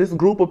this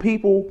group of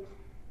people,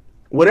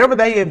 whatever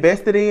they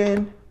invested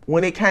in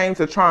when it came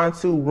to trying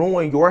to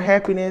ruin your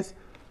happiness,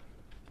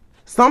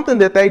 something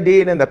that they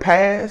did in the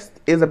past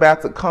is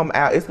about to come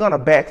out. It's going to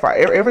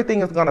backfire.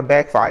 Everything is going to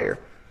backfire.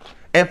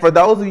 And for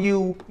those of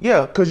you,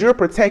 yeah, because you're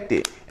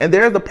protected. And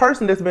there's a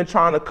person that's been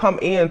trying to come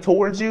in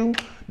towards you,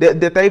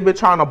 that they've been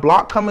trying to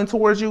block coming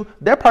towards you.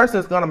 That person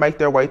is going to make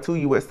their way to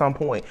you at some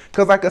point.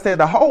 Because like I said,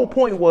 the whole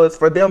point was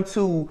for them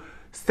to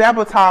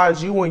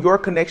sabotage you and your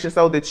connection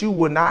so that you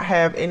would not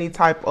have any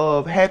type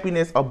of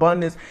happiness,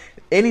 abundance,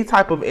 any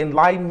type of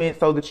enlightenment,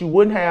 so that you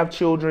wouldn't have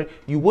children,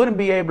 you wouldn't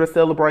be able to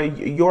celebrate,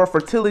 your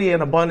fertility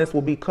and abundance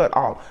will be cut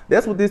off.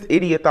 That's what this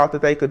idiot thought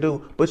that they could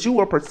do, but you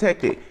were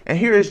protected. And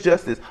here is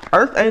justice.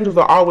 Earth angels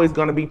are always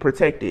going to be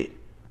protected.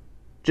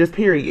 Just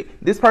period.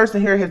 This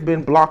person here has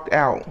been blocked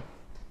out.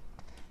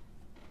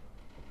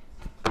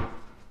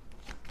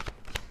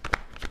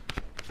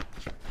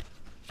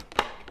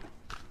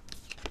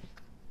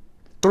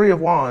 Three of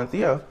Wands,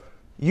 yeah.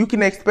 You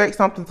can expect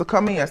something to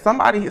come in.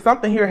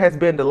 Something here has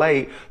been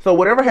delayed. So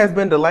whatever has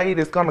been delayed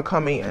is going to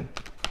come in.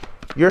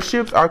 Your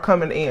ships are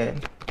coming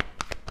in.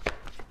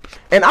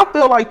 And I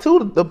feel like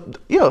too,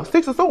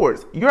 Six of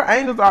Swords. Your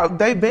angels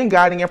they've been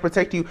guiding and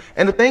protecting you.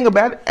 And the thing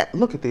about it,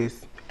 look at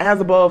this.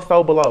 As above,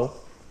 so below.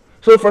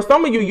 So for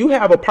some of you, you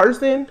have a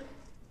person.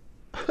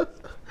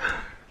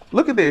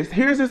 Look at this.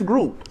 Here's this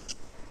group.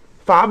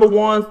 Five of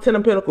Wands, Ten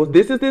of Pentacles.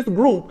 This is this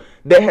group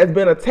that has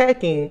been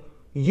attacking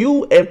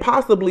you and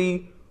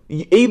possibly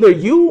either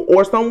you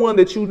or someone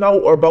that you know,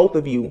 or both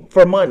of you,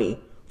 for money,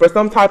 for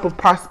some type of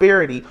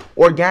prosperity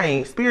or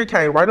gain. Spirit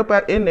came right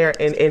up in there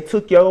and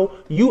took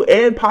you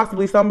and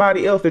possibly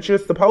somebody else that you're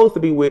supposed to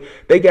be with.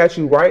 They got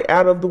you right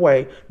out of the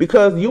way,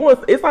 because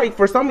it's like,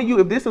 for some of you,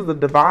 if this is a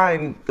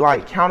divine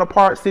like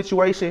counterpart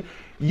situation,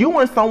 you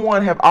and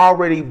someone have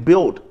already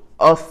built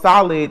a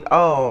solid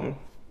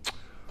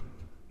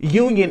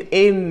union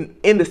in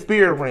the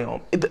spirit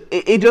realm.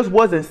 It just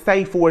wasn't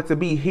safe for it to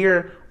be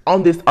here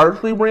on this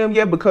earthly realm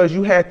yet, because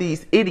you had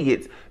these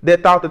idiots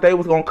that thought that they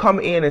was going to come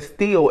in and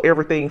steal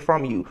everything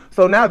from you.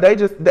 So now they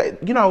just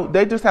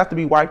have to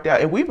be wiped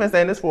out. And we've been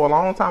saying this for a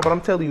long time, but I'm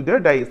telling you,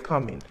 their day is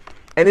coming,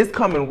 and it's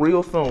coming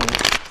real soon.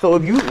 So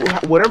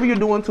if whatever you're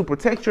doing to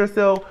protect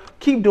yourself,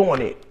 keep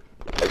doing it.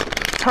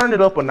 Turn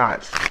it up a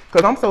notch,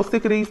 because I'm so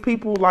sick of these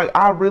people. Like,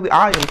 I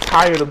am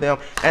tired of them,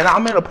 and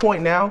I'm at a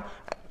point now.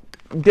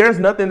 There's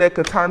nothing that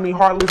could turn me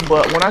heartless,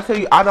 but when I tell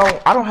you, I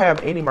don't have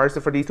any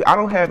mercy for these people. I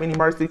don't have any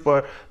mercy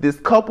for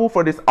this couple,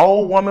 for this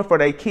old woman, for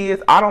their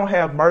kids. I don't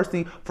have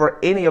mercy for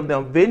any of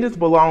them. Vengeance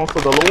belongs to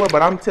the Lord,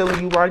 but I'm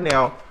telling you right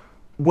now,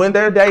 when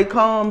their day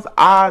comes,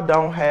 I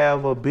don't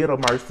have a bit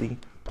of mercy.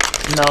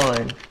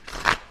 None.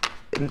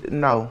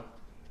 No.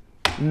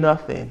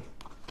 Nothing.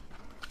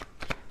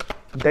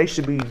 They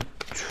should be...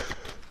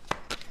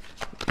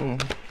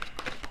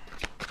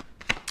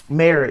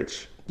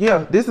 Marriage.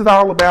 Yeah, this is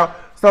all about...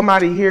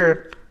 Somebody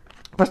here,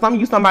 for some of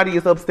you, somebody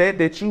is upset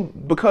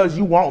that because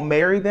you won't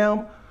marry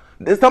them.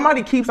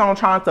 Somebody keeps on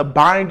trying to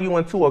bind you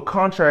into a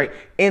contract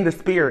in the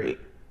spirit.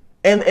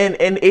 And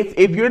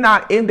if you're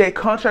not in that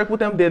contract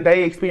with them, then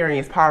they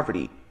experience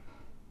poverty.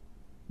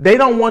 They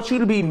don't want you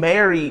to be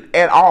married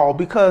at all,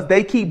 because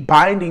they keep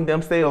binding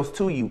themselves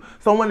to you.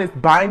 Someone is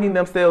binding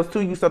themselves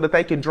to you so that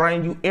they can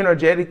drain you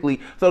energetically,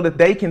 so that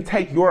they can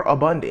take your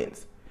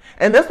abundance.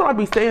 And that's what I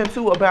be saying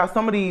too about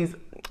some of these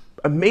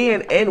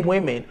men and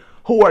women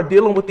who are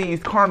dealing with these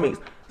karmics.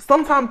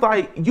 Sometimes,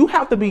 like, you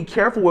have to be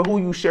careful with who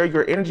you share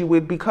your energy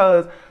with,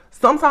 because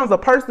sometimes a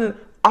person,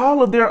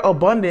 all of their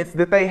abundance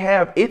that they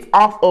have, it's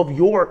off of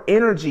your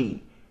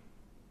energy.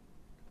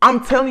 I'm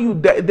telling you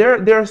that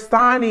they're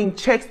signing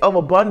checks of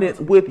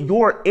abundance with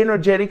your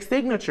energetic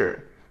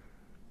signature.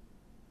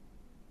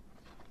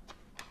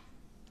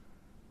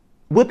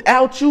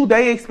 Without you,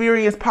 they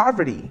experience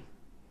poverty.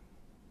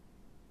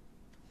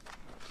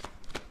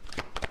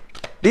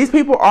 These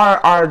people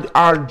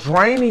are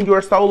draining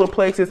your solar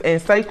plexus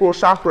and sacral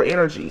chakra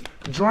energy,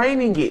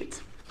 draining it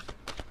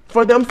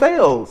for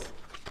themselves.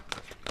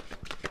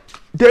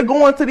 They're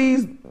going to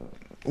these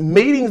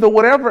meetings or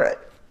whatever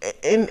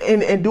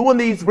and doing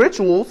these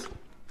rituals,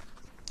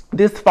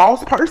 this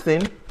false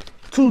person,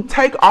 to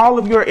take all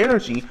of your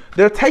energy.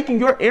 They're taking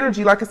your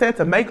energy, like I said,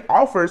 to make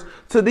offers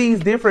to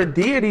these different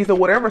deities or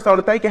whatever, so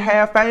that they can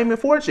have fame and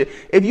fortune.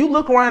 If you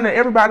look around and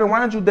everybody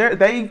around you,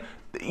 they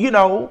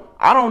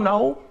I don't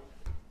know,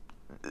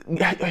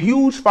 a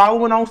huge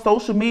following on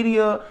social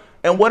media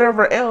and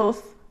whatever else.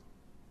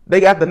 They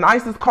got the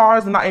nicest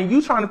cars, and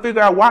you trying to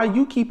figure out why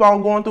you keep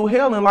on going through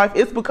hell in life.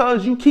 It's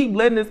because you keep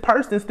letting this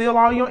person steal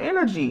all your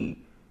energy.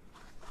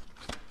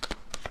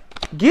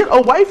 Get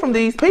away from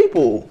these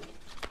people.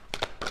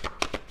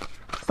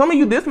 Some of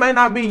you, this may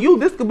not be you.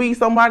 This could be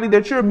somebody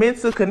that you're meant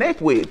to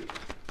connect with.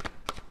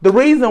 The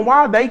reason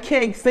why they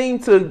can't seem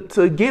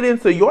to get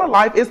into your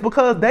life is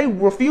because they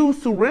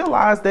refuse to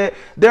realize that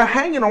they're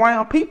hanging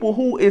around people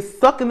who is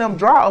sucking them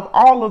dry of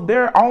all of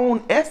their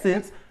own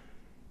essence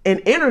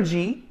and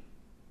energy.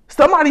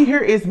 Somebody here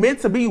is meant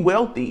to be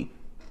wealthy,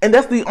 and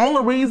that's the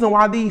only reason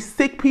why these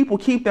sick people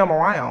keep them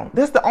around.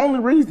 That's the only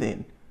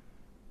reason.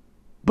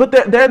 But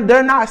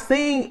they're not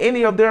seeing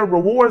any of their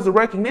rewards or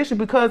recognition,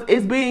 because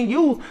it's being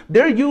used.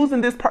 They're using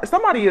this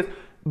somebody is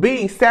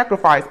being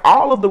sacrificed.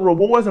 All of the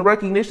rewards and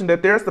recognition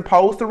that they're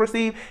supposed to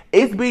receive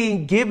is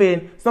being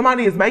given.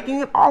 Somebody is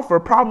making an offer,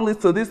 probably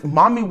to this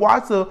Mommy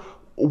Watsa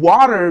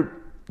water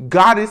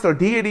goddess or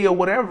deity or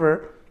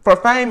whatever, for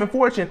fame and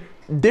fortune.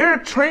 They're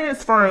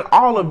transferring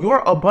all of your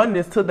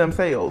abundance to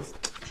themselves.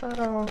 Shut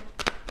up.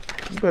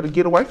 You better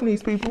get away from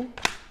these people.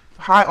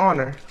 High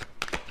honor.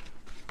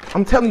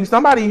 I'm telling you,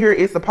 somebody here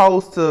is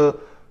supposed to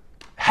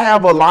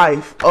have a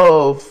life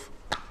of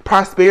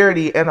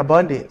prosperity and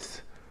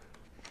abundance.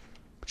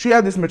 But you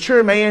have this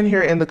mature man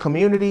here in the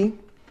community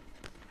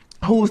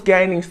who's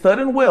gaining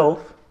sudden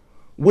wealth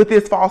with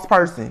this false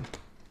person.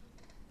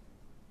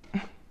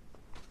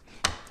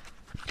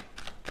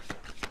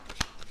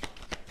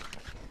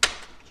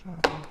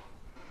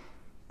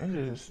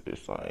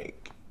 It's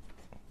like,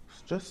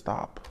 just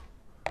stop.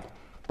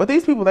 But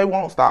these people, they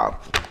won't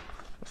stop.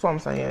 That's what I'm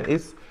saying.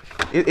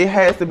 It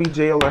has to be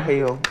jail or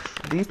hell.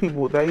 These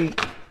people, they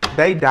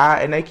die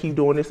and they keep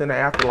doing this in the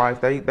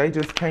afterlife. They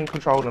just can't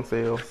control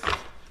themselves.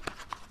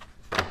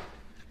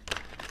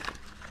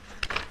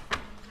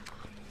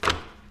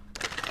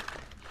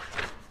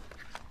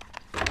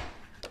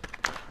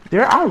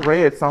 I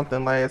read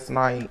something last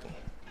night.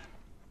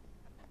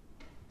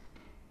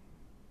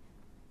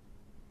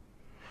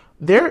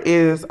 There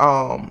is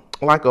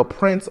like a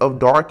prince of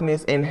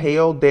darkness in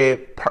hell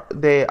that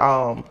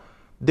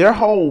their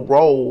whole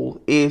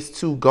role is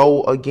to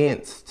go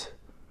against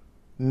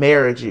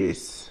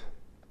marriages.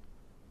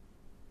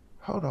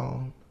 Hold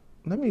on.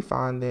 Let me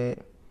find that.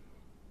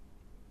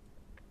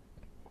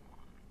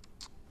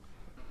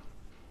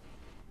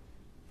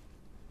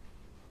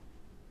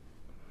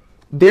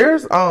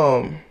 There's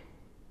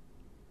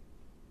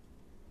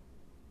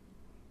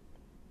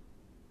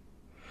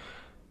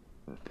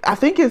I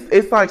think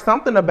it's like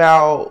something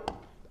about,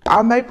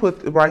 I may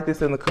write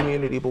this in the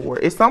community board.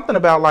 It's something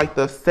about like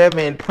the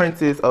 7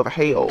 princes of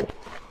hell.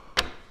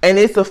 And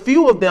it's a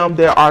few of them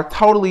that are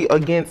totally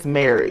against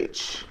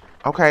marriage.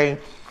 Okay.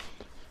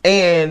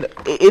 And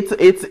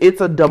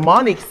it's a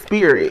demonic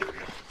spirit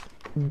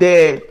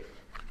that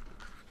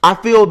I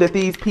feel that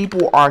these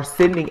people are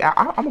sending out.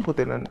 I'm gonna put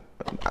that in,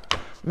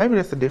 maybe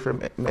that's a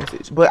different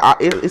message, but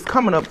it's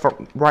coming up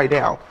right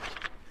now.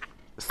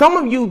 Some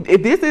of you,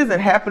 if this isn't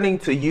happening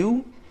to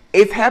you,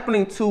 it's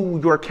happening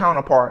to your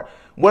counterpart,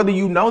 whether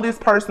you know this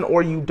person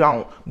or you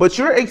don't. But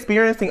you're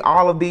experiencing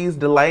all of these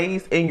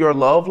delays in your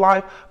love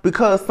life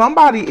because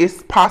somebody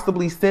is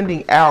possibly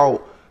sending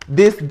out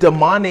this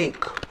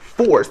demonic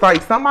force.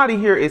 Like somebody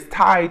here is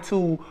tied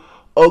to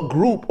a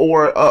group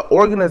or an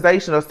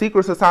organization, a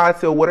secret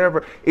society or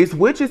whatever. It's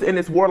witches and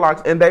it's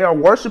warlocks, and they are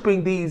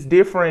worshiping these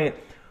different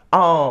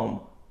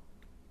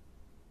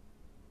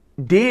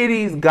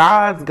deities,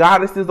 gods,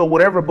 goddesses, or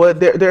whatever. But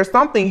there's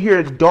something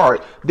here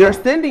dark. They're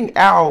sending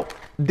out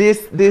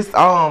this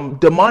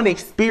demonic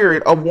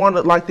spirit of one,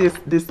 like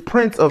this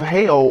prince of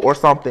hell or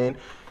something,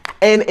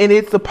 and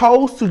it's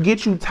supposed to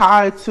get you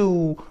tied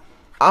to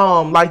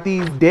like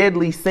these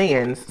deadly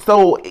sins.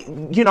 So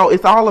you know,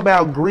 it's all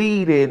about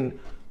greed and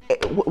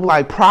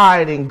like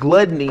pride and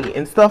gluttony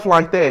and stuff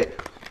like that.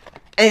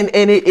 And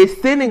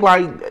it's sending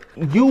like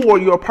you or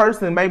your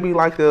person, maybe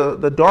like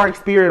the dark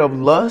spirit of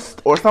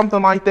lust or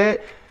something like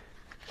that.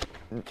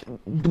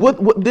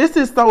 What this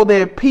is so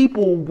that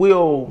people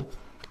will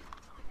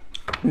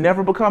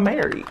never become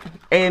married.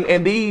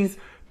 And these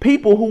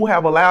people who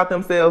have allowed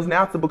themselves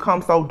now to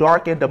become so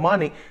dark and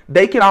demonic,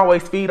 they can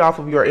always feed off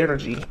of your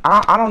energy.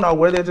 I don't know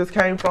where that just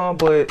came from,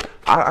 but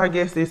I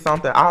guess it's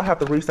something. I'll have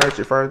to research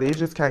it further. It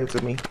just came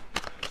to me.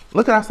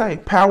 Look at I say,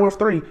 power of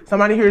 3.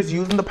 Somebody here is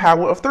using the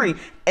power of 3.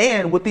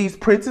 And with these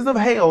princes of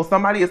hell,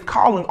 somebody is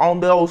calling on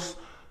those,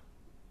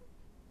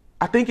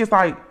 I think it's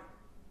like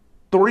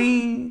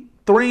three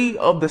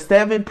of the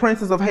 7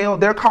 princes of hell.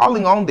 They're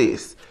calling on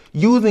this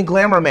using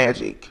glamour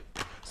magic.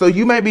 So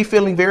you may be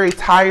feeling very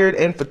tired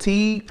and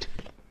fatigued.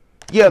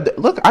 Yeah,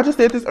 look, I just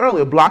said this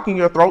earlier. Blocking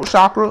your throat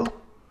chakra.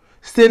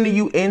 Sending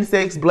you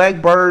insects,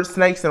 black birds,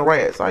 snakes, and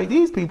rats. Like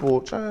these people,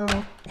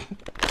 child.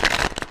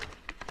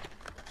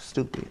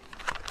 Stupid.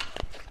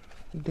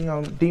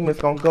 Damn demons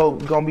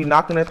gonna be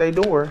knocking at their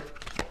door.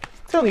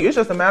 I'm telling you, it's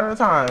just a matter of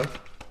time.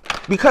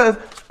 Because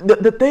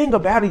the thing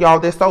about it, y'all,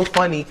 that's so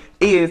funny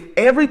is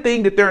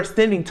everything that they're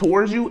sending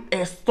towards you,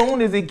 as soon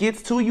as it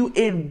gets to you,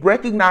 it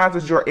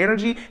recognizes your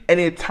energy and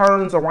it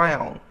turns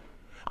around.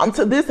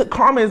 This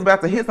karma is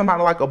about to hit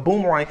somebody like a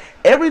boomerang.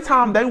 Every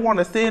time they want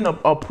to send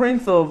a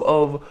prince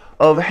of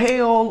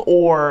hell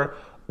or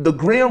the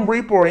grim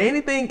reaper or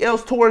anything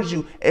else towards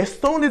you, as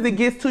soon as it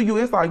gets to you,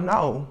 it's like,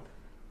 no.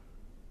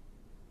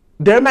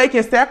 They're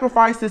making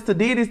sacrifices to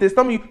deities that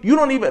some of you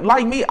don't even,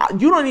 like me,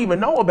 you don't even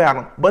know about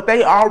them, but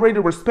they already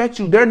respect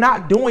you. They're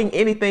not doing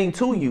anything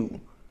to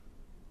you.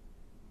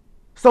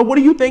 So what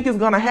do you think is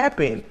going to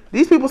happen?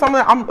 These people,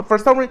 for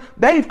some reason,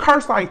 they've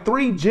cursed like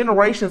 3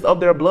 generations of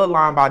their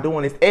bloodline by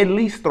doing this, at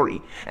least 3.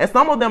 And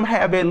some of them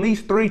have at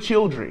least 3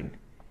 children.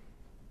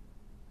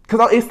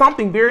 Because it's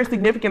something very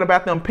significant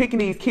about them picking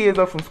these kids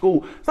up from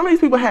school. Some of these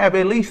people have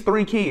at least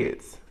 3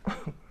 kids.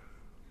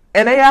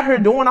 And they out here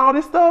doing all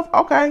this stuff?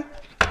 Okay.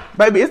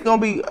 Baby, it's going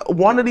to be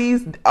one of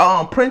these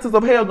princes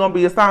of hell going to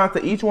be assigned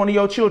to each one of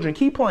your children.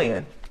 Keep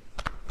playing.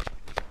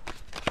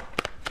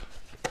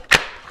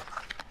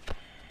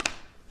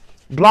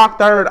 Block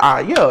third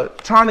eye. Yeah,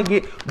 trying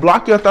to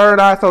block your third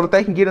eye so that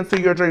they can get into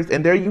your dreams.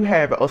 And there you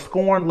have it, a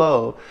scorned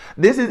love.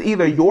 This is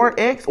either your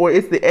ex or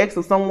it's the ex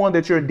of someone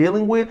that you're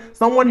dealing with.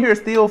 Someone here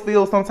still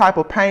feels some type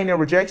of pain and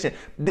rejection.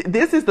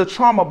 This is the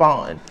trauma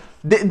bond.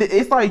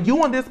 It's like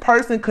you and this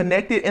person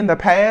connected in the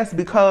past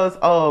because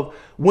of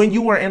when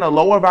you were in a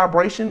lower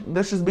vibration.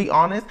 Let's just be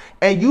honest.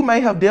 And you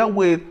may have dealt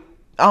with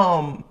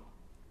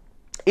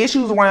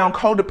issues around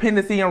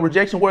codependency and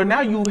rejection where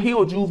now you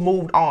healed, you've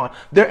moved on.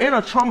 They're in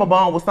a trauma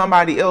bond with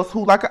somebody else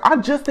who, like I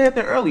just said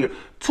there earlier,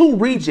 two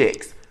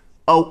rejects,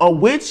 a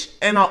witch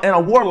and a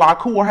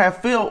warlock who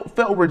have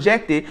felt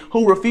rejected,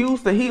 who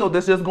refuse to heal,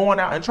 that's just going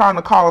out and trying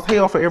to cause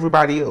hell for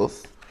everybody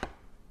else.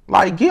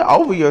 Like, get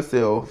over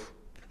yourself.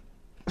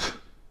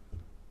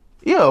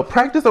 Yeah,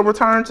 practice a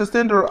return to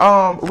sender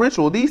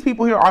ritual. These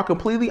people here are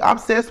completely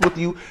obsessed with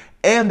you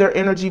and they're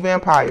energy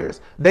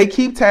vampires. They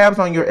keep tabs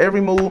on your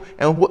every move.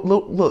 And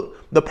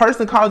look, the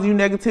person causing you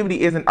negativity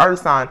is an earth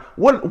sign.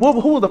 Who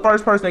was the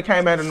first person that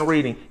came out in the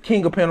reading?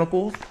 King of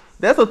Pentacles.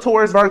 That's a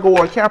Taurus, Virgo,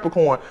 or a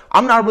Capricorn.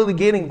 I'm not really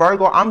getting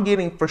Virgo. I'm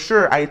getting for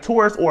sure a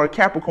Taurus or a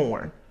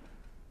Capricorn.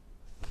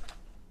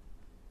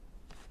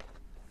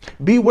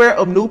 Beware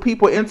of new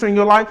people entering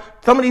your life.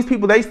 Some of these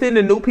people, they send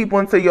in new people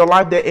into your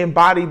life that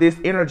embody this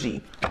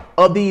energy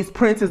of these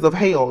princes of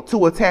hell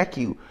to attack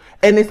you.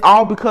 And it's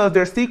all because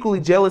they're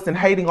secretly jealous and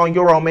hating on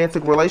your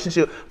romantic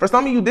relationship. For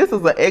some of you, this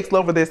is an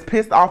ex-lover that's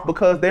pissed off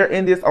because they're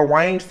in this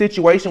arranged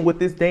situation with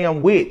this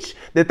damn witch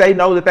that they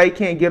know that they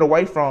can't get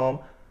away from.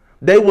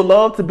 They would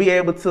love to be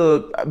able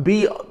to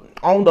be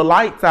on the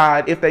light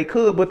side if they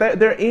could, but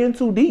they're in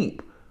too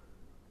deep.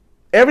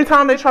 Every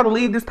time they try to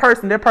leave this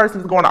person, their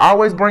person is going to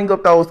always bring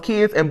up those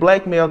kids and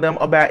blackmail them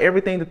about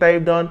everything that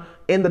they've done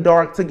in the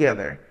dark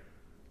together.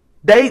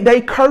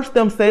 They curse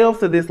themselves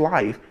to this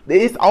life.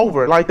 It's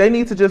over. Like, they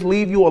need to just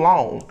leave you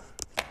alone.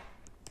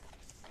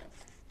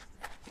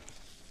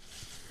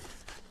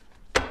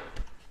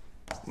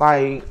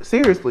 Like,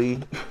 seriously.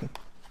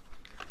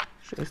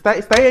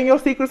 Stay in your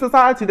secret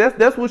society.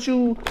 That's what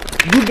you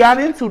got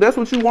into. That's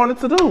what you wanted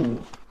to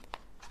do.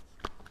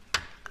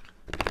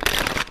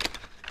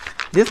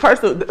 This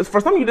person, for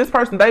some of you, this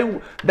person,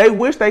 they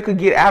wish they could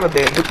get out of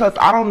that, because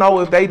I don't know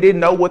if they didn't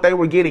know what they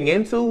were getting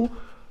into.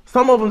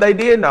 Some of them they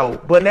did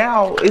know, but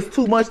now it's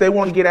too much. They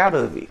want to get out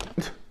of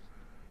it.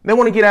 They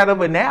want to get out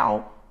of it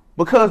now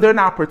because they're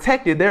not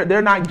protected.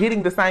 They're not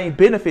getting the same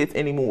benefits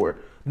anymore.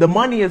 The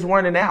money is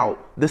running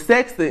out. The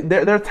sex,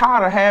 they're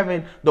tired of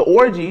having the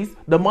orgies.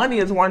 The money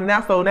is running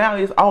out. So now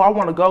it's, oh, I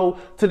want to go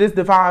to this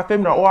divine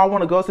feminine, or I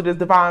want to go to this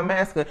divine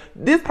masculine.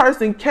 This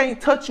person can't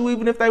touch you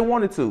even if they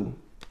wanted to.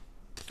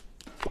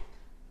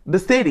 The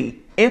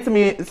city,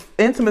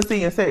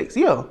 intimacy and sex,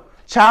 yeah.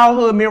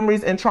 Childhood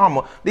memories and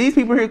trauma. These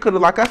people here could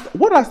have, like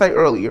what did I say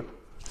earlier?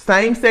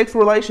 Same-sex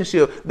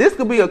relationship. This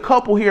could be a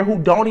couple here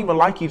who don't even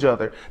like each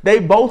other. They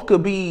both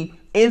could be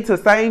into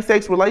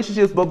same-sex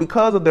relationships, but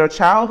because of their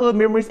childhood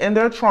memories and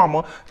their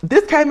trauma,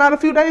 this came out a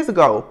few days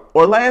ago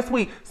or last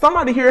week.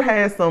 Somebody here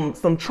has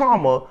some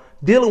trauma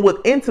dealing with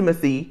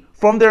intimacy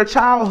from their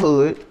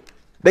childhood.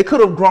 They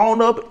could have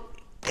grown up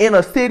in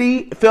a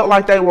city, felt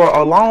like they were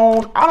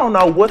alone. I don't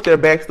know what their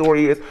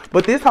backstory is,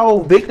 but this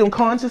whole victim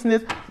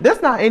consciousness,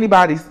 that's not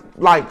anybody's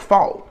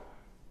fault.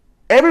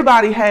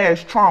 Everybody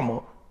has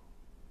trauma.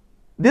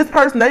 This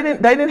person, they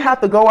didn't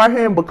have to go out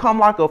here and become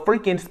like a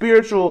freaking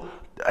spiritual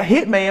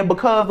hitman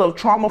because of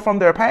trauma from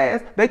their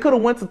past. They could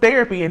have went to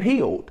therapy and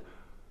healed.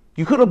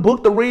 You could have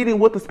booked a reading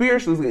with the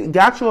spiritualists,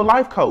 got you a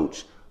life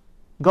coach,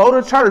 go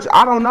to church.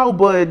 I don't know,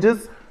 but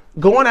just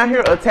going out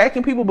here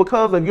attacking people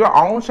because of your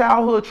own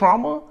childhood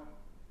trauma,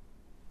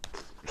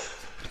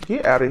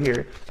 get out of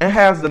here. And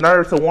has the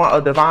nerve to want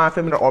a divine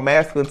feminine or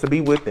masculine to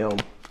be with them.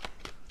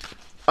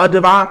 A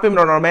divine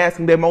feminine or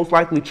masculine that most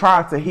likely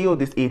tried to heal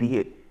this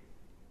idiot,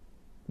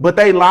 but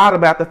they lied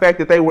about the fact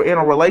that they were in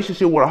a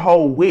relationship with a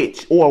whole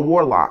witch or a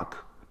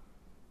warlock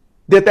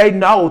that they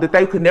know that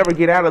they could never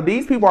get out of.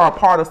 These people are a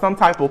part of some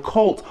type of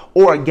cult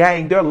or a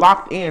gang. They're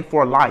locked in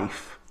for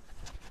life.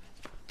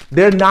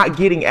 They're not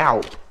getting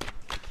out.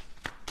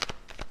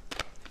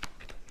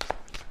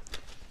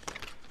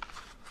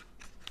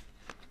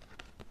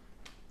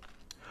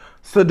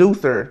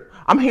 Seducer.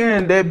 I'm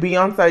hearing that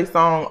Beyonce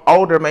song,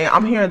 Older Man.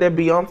 I'm hearing that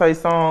Beyonce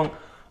song,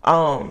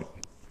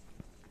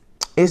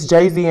 it's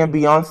Jay-Z and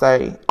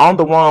Beyonce, On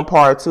the Run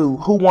Part 2.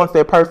 Who wants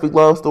that perfect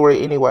love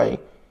story anyway?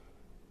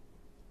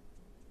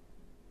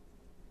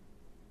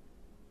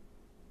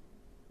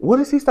 What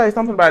does he say?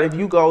 Something about if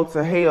you go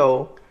to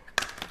hell,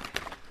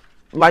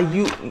 like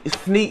you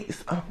sneak.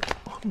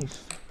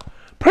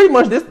 Pretty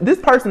much this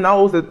person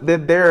knows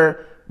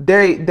that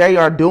they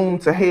are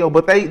doomed to hell,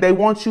 but they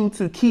want you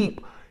to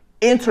keep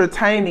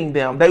entertaining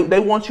them. They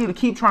want you to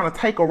keep trying to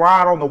take a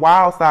ride on the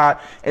wild side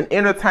and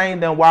entertain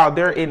them while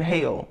they're in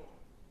hell.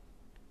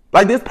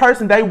 Like this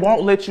person, they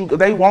won't let you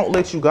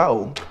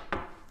go.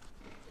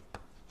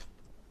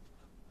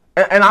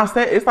 And I'll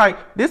say, it's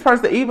like this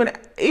person,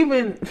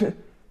 even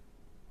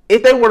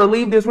if they were to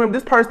leave this room,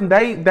 this person,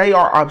 they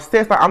are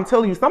obsessed. Like, I'm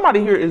telling you, somebody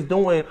here is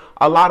doing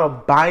a lot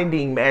of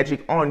binding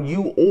magic on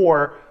you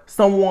or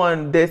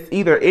someone that's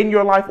either in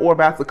your life or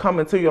about to come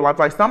into your life.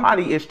 Like,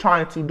 somebody is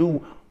trying to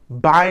do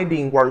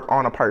binding work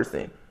on a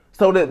person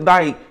so that,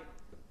 like,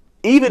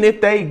 even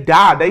if they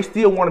die, they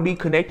still want to be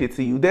connected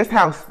to you. That's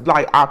how,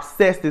 like,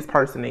 obsessed this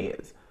person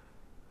is.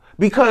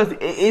 Because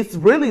it's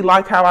really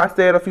like how I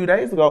said a few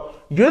days ago,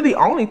 you're the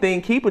only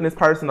thing keeping this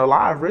person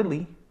alive,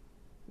 really.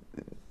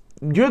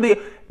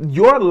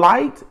 Your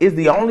light is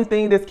the only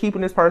thing that's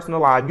keeping this person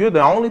alive. You're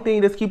the only thing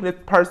that's keeping this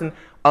person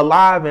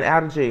alive and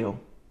out of jail.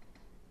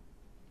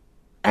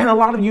 And a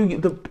lot of you,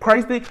 the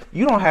crazy thing,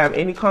 you don't have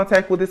any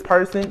contact with this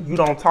person. You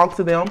don't talk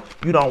to them.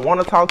 You don't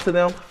want to talk to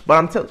them. But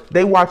I'm telling you,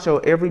 they watch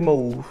your every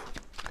move.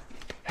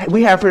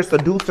 We have here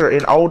seducer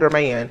and older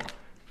man.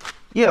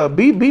 Yeah,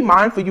 be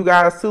mindful, you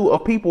guys, too,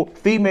 of people.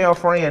 Female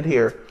friend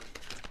here.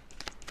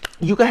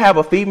 You can have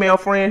a female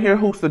friend here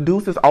who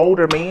seduces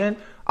older men.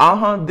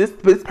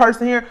 This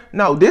person here,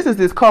 no, this is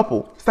this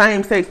couple,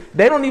 same sex.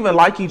 They don't even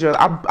like each other.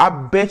 I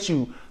bet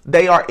you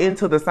they are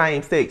into the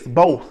same sex.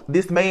 Both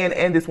this man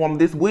and this woman,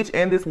 this witch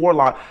and this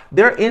warlock,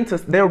 they're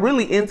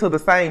really into the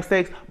same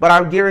sex. But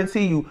I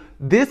guarantee you,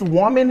 this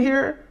woman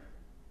here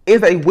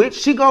is a witch.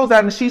 She goes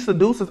out and she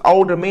seduces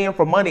older men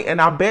for money.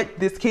 And I bet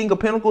this King of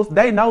Pentacles,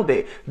 they know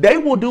that. They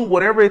will do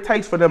whatever it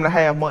takes for them to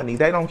have money.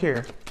 They don't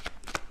care.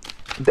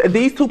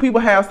 These two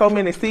people have so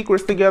many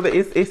secrets together.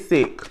 It's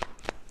sick.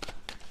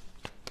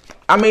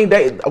 I mean,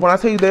 when I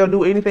tell you they'll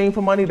do anything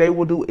for money, they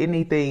will do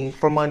anything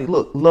for money.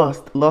 Look,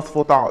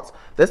 lustful thoughts.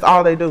 That's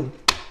all they do.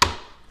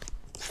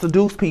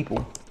 Seduce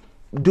people.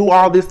 Do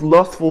all this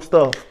lustful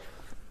stuff.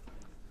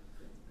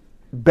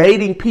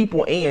 Baiting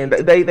people in.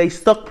 They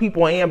suck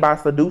people in by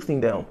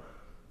seducing them.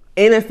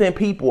 Innocent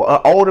people.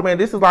 An older man.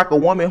 This is like a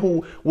woman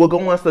who will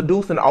go and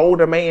seduce an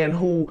older man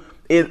who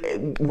is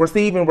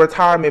receiving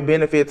retirement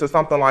benefits or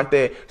something like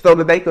that, so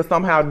that they could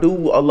somehow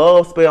do a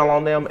love spell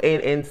on them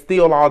and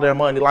steal all their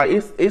money. Like,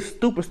 it's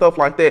stupid stuff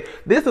like that.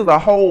 This is a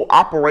whole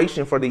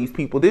operation for these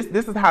people. This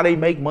is how they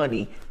make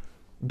money.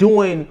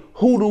 Doing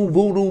hoodoo,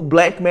 voodoo,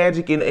 black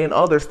magic, and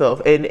other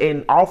stuff,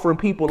 and offering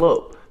people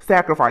up,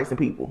 sacrificing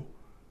people.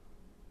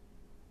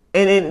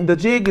 And then the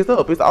jig is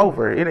up. It's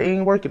over. It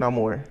ain't working no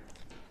more.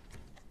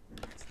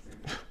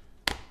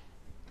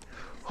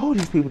 Oh,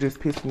 these people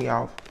just piss me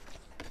off.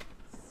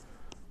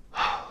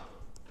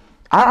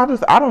 I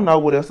don't know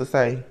what else to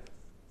say.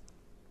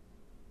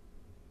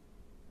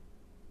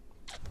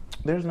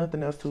 There's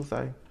nothing else to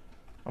say.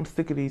 I'm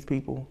sick of these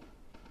people.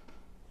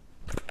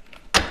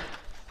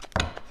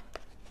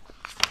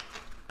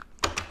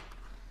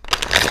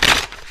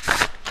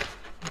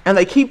 And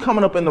they keep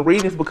coming up in the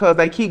readings because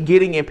they keep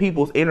getting in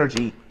people's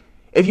energy.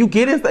 If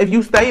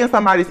you stay in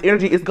somebody's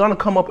energy, it's gonna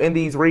come up in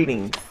these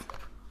readings.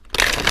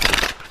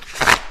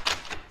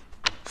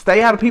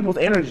 Stay out of people's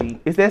energy.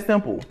 It's that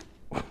simple.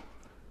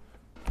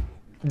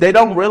 They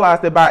don't realize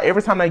that by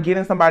every time they get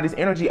in somebody's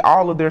energy,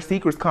 all of their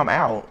secrets come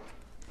out.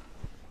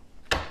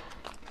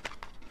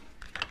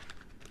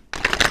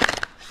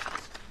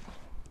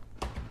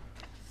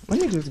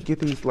 Let me just get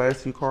these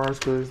last few cards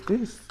because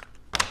this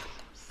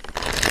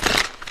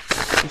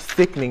is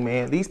sickening,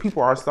 man. These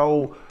people are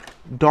so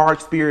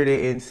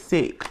dark-spirited and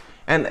sick.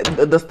 And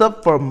the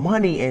stuff for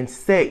money and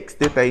sex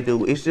that they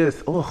do, it's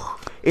just,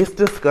 it's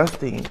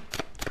disgusting.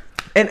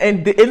 And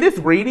in this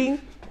reading,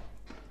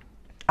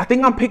 I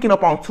think I'm picking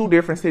up on two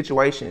different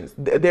situations.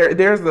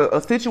 There's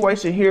a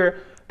situation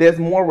here that's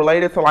more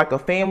related to like a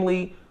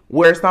family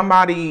where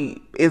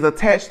somebody is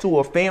attached to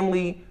a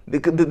family.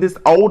 This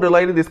older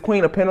lady, this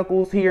Queen of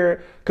Pentacles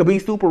here, could be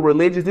super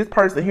religious. This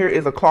person here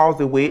is a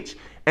closet witch,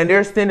 and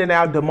they're sending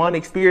out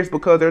demonic spirits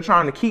because they're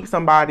trying to keep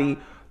somebody,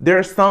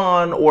 their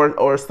son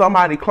or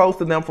somebody close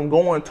to them, from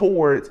going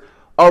towards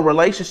a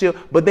relationship.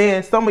 But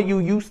then some of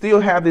you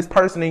still have this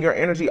person in your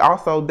energy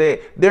also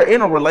that they're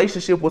in a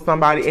relationship with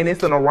somebody and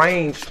it's an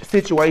arranged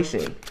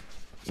situation.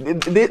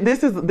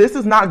 This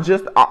is not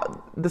just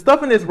the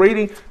stuff in this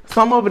reading.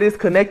 Some of it is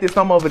connected,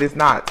 some of it is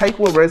not. Take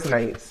what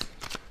resonates.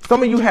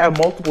 Some of you have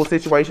multiple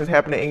situations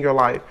happening in your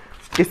life,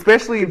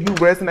 especially if you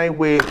resonate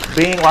with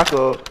being like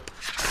a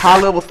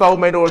high-level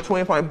soulmate or a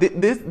twin flame.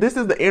 This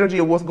is the energy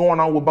of what's going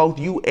on with both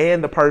you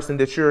and the person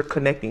that you're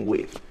connecting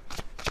with.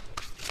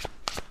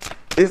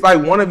 It's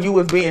like one of you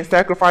is being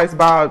sacrificed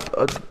by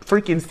a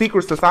freaking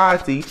secret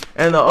society,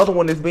 and the other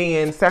one is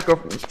being it's like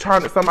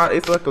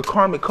a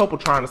karmic couple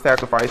trying to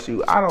sacrifice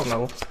you. I don't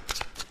know.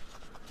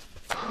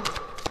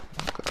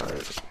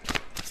 God.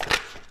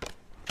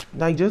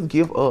 Like, just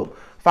give up.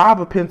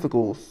 5 of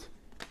Pentacles.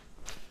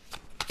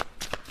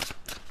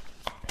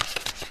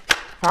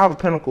 5 of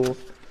Pentacles.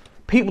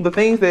 The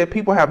things that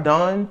people have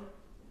done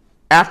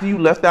after you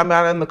left them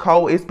out in the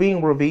cold, it's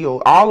being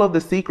revealed. All of the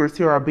secrets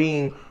here are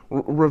being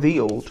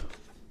revealed.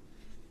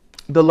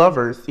 The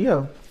Lovers,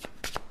 yeah.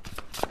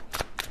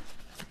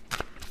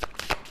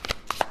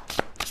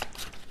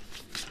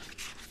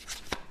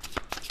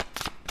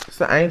 It's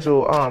the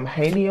angel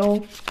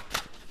Haniel.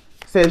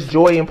 says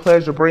joy and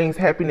pleasure brings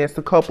happiness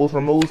to couples,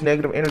 removes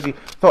negative energy.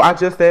 So I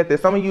just said that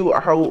some of you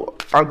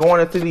are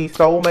going into these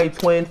soulmate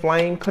twin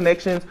flame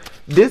connections.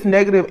 This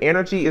negative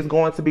energy is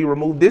going to be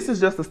removed. This is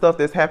just the stuff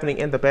that's happening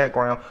in the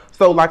background.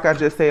 So like I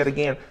just said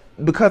again,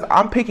 because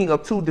I'm picking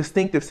up two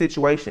distinctive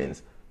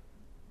situations,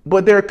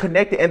 but they're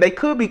connected, and they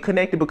could be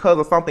connected because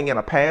of something in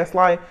a past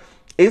life.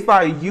 It's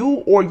like you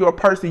or your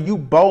person, you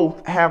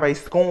both have a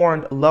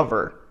scorned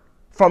lover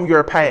from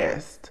your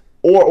past.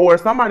 Or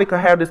somebody could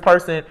have this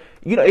person,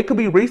 you know, it could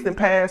be recent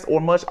past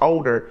or much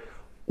older.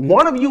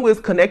 One of you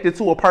is connected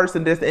to a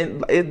person that's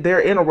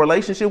they're in a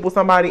relationship with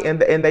somebody, and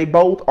they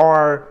both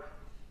are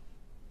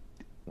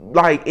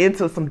like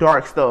into some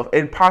dark stuff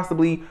and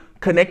possibly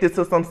connected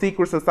to some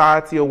secret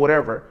society or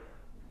whatever.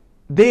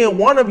 Then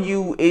one of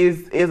you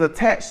is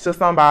attached to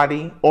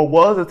somebody or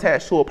was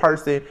attached to a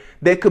person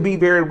that could be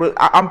very,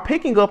 I'm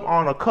picking up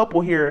on a couple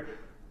here.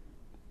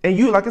 And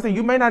you, like I said,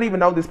 you may not even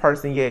know this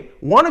person yet.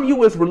 One of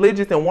you is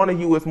religious and one of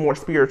you is more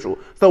spiritual.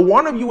 So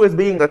one of you is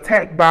being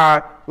attacked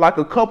by like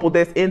a couple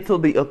that's into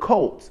the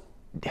occult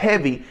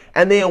heavy.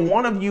 And then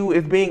one of you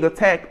is being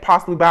attacked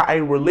possibly by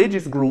a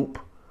religious group.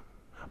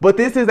 But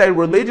this is a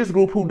religious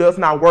group who does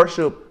not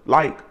worship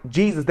like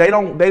Jesus. They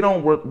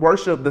don't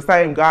worship the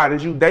same God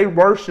as you. They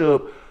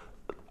worship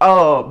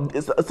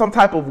some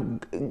type of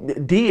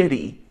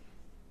deity.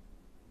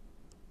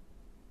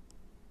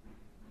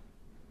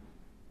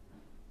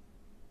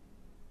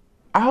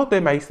 I hope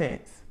that makes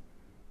sense.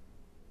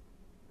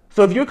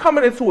 So if you're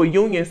coming into a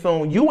union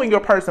soon, you and your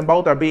person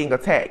both are being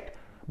attacked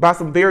by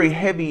some very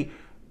heavy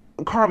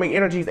karmic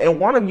energies. And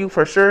one of you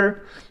for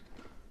sure,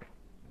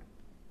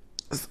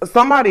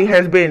 somebody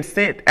has been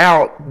sent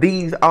out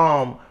these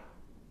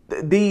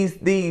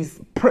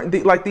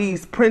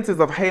princes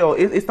of hell.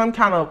 It's some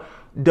kind of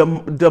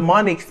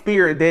demonic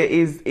spirit that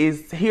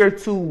is here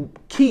to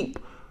keep.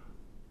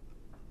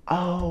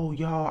 Oh,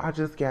 y'all, I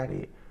just got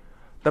it.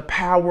 The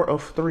power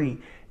of three.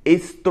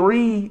 It's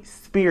three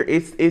spirit.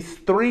 It's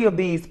three of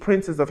these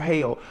princes of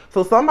hell.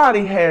 So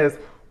somebody has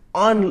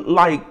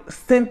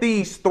sent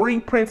these three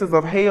princes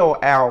of hell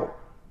out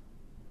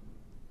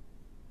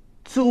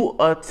to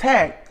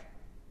attack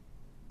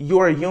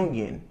your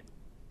union,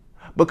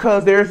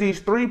 because there's these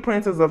three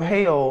princes of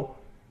hell.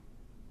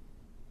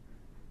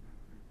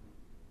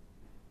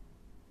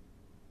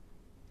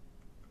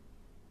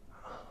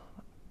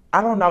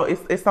 I don't know.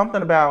 It's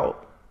something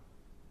about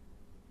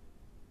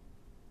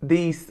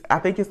these. I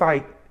think it's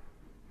like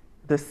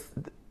the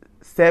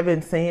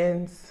 7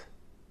 sins.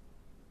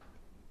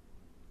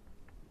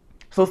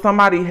 So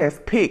somebody has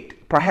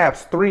picked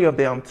perhaps 3 of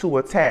them to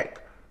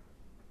attack.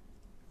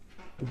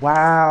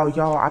 Wow,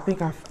 y'all. I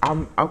think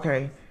I'm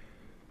okay.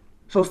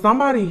 So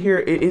somebody here,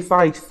 it's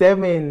like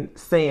 7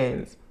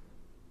 sins.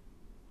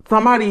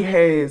 Somebody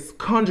has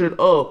conjured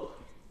up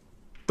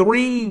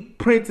 3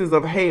 princes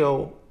of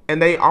hell, and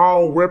they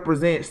all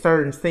represent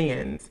certain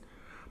sins.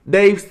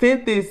 They've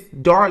sent this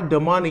dark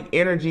demonic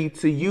energy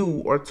to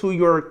you or to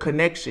your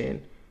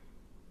connection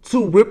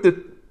to rip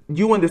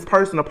you and this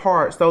person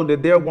apart so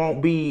that there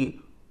won't be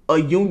a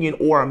union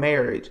or a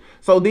marriage.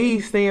 So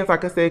these sins,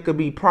 like I said, could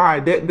be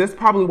pride. That's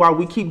probably why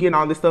we keep getting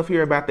all this stuff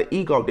here about the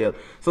ego death.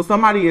 So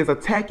somebody is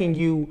attacking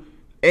you,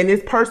 and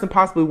this person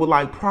possibly with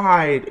like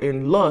pride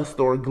and lust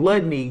or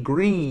gluttony,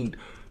 greed,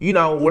 you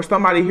know, where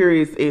somebody here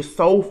is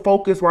so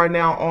focused right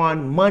now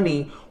on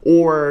money,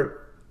 or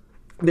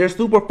they're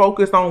super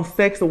focused on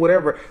sex or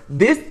whatever.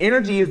 This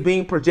energy is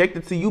being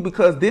projected to you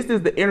because this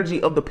is the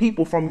energy of the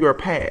people from your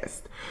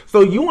past. So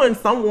you and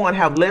someone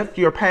have left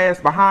your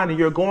past behind, and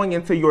you're going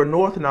into your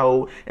north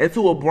node,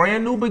 into a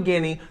brand new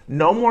beginning,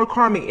 no more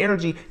karmic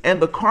energy.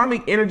 And the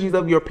karmic energies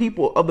of your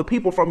people, of the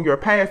people from your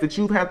past that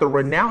you've had to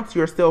renounce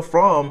yourself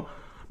from,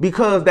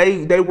 because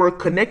they were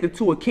connected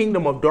to a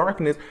kingdom of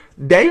darkness,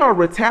 they are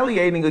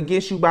retaliating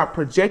against you by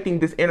projecting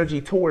this energy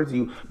towards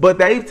you. But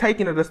they've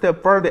taken it a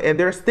step further, and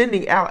they're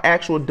sending out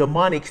actual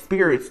demonic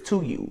spirits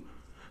to you,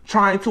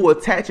 trying to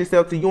attach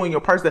itself to you and your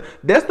person.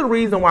 That's the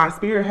reason why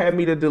Spirit had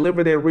me to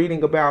deliver that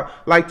reading about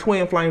like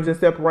twin flames and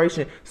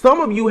separation.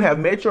 Some of you have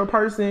met your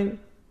person,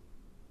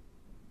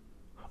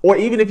 or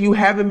even if you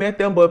haven't met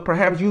them, but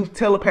perhaps you've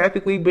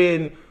telepathically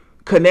been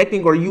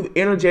connecting, or you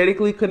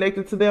energetically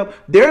connected to them.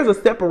 There's a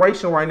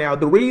separation right now.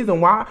 The reason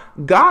why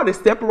God is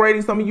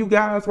separating some of you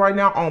guys right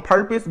now on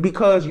purpose,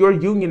 because your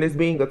union is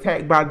being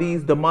attacked by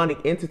these demonic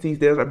entities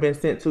that have been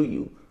sent to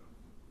you.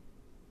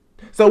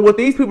 So what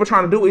these people are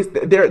trying to do is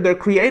they're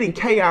creating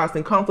chaos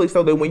and conflict,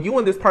 so that when you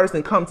and this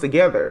person come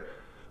together,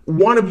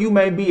 one of you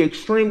may be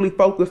extremely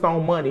focused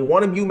on money.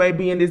 One of you may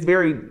be in this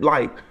very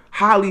like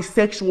highly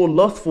sexual,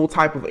 lustful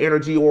type of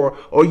energy, or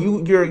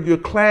you're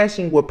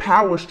clashing with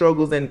power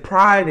struggles and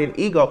pride and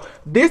ego.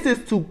 This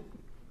is to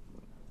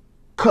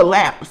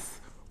collapse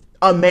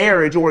a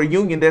marriage or a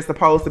union that's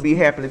supposed to be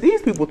happening.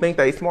 These people think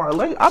they smart.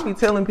 Like, I be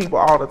telling people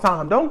all the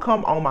time, don't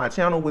come on my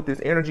channel with this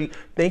energy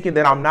thinking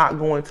that I'm not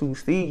going to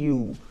see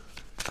you.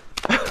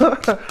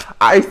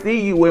 I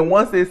see you, and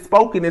once it's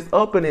spoken, it's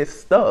up and it's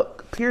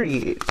stuck,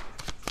 period.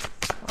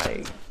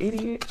 Like,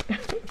 idiot.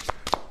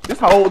 This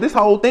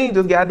whole thing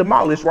just got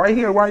demolished right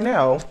here, right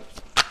now.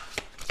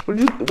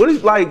 What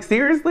is like,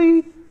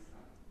 seriously?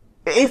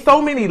 It's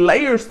so many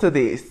layers to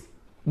this.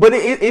 But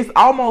it's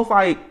almost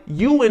like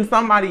you and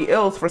somebody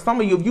else, for some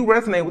of you, if you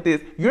resonate with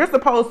this, you're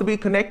supposed to be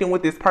connecting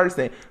with this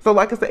person. So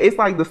like I said, it's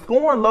like the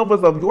scorn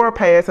lovers of your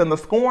past and the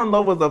scorn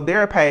lovers of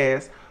their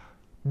past,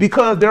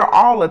 because they're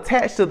all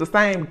attached to the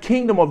same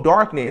kingdom of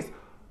darkness.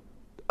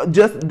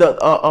 Just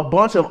a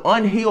bunch of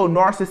unhealed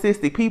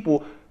narcissistic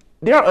people,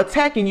 they're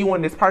attacking you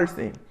and this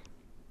person.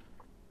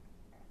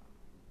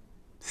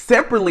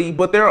 Separately,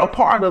 but they're a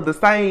part of the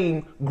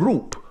same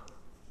group,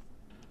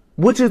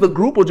 which is a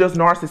group of just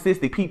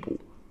narcissistic people.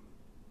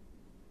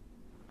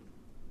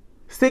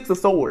 Six of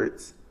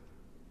Swords.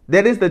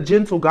 That is the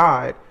gentle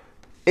God.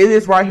 It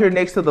is right here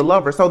next to the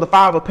lover. So the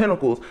Five of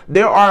Pentacles.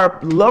 There are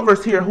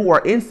lovers here who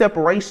are in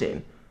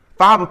separation.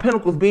 Five of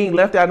Pentacles being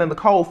left out in the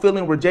cold,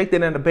 feeling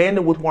rejected and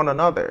abandoned with one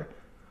another.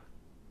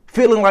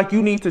 Feeling like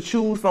you need to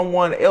choose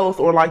someone else,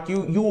 or like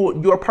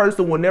your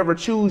person will never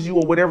choose you,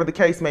 or whatever the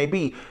case may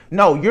be.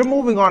 No, you're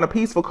moving on to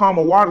peaceful,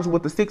 calmer waters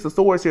with the Six of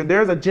Swords here.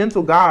 There's a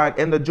gentle God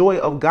and the joy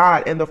of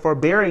God and the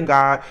forbearing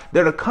God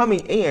that are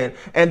coming in,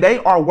 and they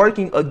are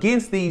working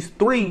against these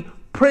three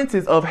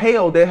princes of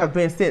hell that have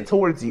been sent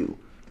towards you.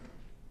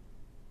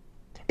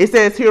 It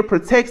says here,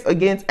 protects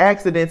against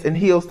accidents and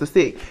heals the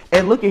sick.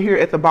 And look at here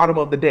at the bottom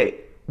of the deck,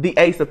 the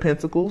Ace of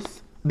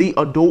Pentacles, the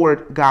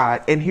adored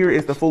God, and here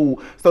is the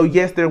Fool. So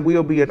yes, there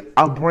will be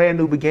a brand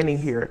new beginning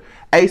here.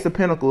 Ace of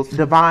Pentacles,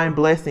 divine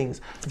blessings,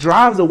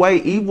 drives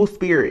away evil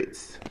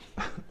spirits.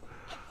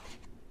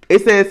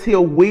 It says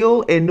he'll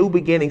will and new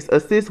beginnings,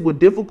 assist with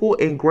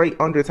difficult and great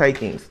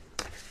undertakings.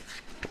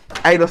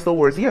 Eight of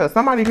Swords. Yeah,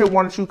 somebody here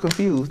wanted you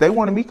confused. They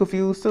wanted me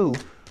confused too.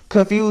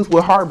 Confused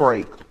with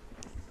heartbreak.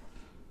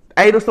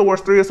 Eight of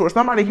Swords, Three of Swords.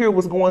 Somebody here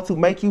was going to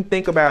make you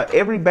think about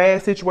every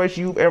bad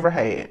situation you've ever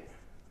had.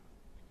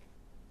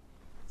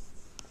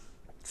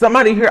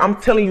 Somebody here, I'm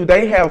telling you,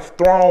 they have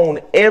thrown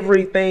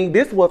everything.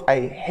 This was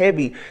a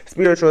heavy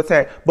spiritual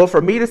attack. But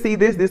for me to see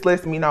this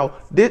lets me know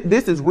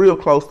this is real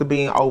close to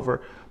being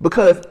over.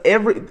 Because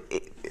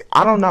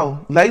I don't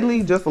know.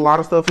 Lately, just a lot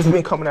of stuff has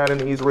been coming out in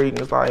these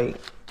readings. Like,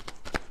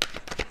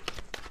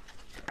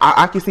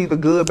 I can see the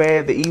good,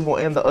 bad, the evil,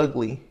 and the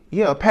ugly.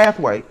 Yeah,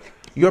 pathway.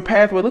 Your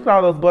pathway, look at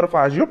all those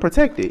butterflies. You're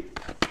protected.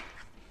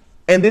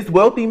 And this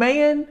wealthy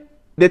man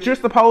that you're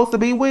supposed to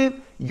be with,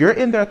 you're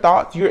in their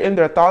thoughts, and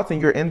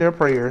you're in their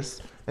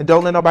prayers. And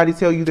don't let nobody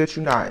tell you that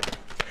you're not.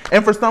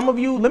 And for some of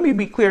you, let me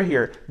be clear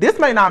here. This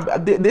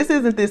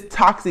isn't this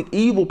toxic,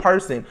 evil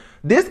person.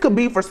 This could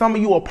be for some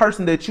of you a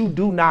person that you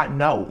do not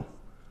know,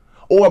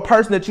 or a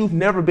person that you've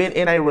never been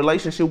in a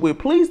relationship with.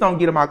 Please don't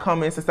get in my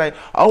comments and say,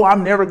 oh,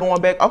 I'm never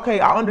going back. Okay,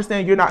 I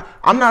understand you're not.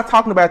 I'm not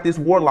talking about this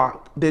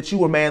warlock that you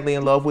were madly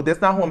in love with. That's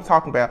not who I'm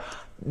talking about.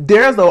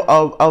 There's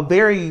a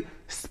very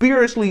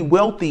spiritually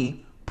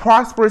wealthy,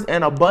 prosperous,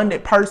 and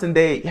abundant person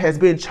that has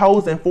been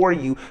chosen for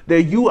you,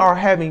 that you are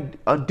having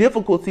a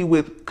difficulty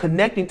with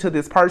connecting to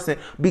this person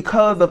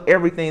because of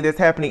everything that's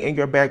happening in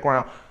your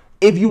background.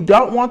 If you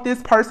don't want this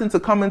person to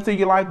come into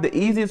your life, the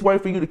easiest way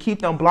for you to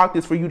keep them blocked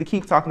is for you to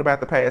keep talking about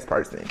the past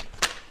person.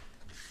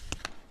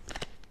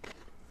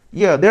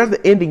 Yeah, there's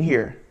the ending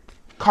here.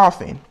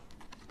 Coffin.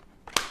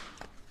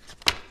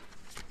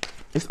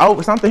 It's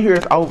over. Something here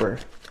is over.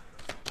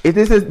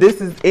 This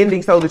is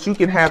ending so that you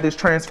can have this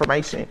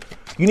transformation.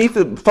 You need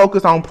to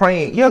focus on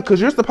praying. Yeah, because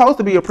you're supposed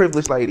to be a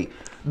privileged lady.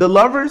 The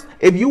lovers,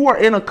 if you are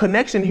in a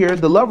connection here,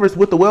 the lovers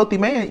with the wealthy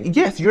man,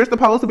 yes, you're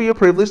supposed to be a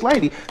privileged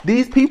lady.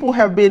 These people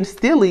have been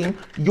stealing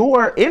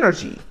your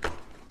energy.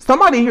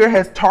 Somebody here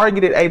has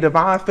targeted a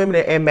divine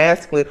feminine and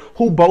masculine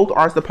who both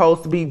are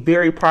supposed to be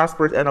very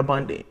prosperous and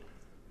abundant.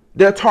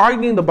 They're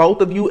targeting the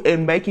both of you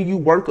and making you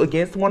work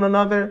against one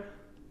another,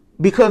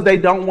 because they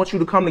don't want you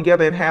to come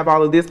together and have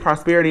all of this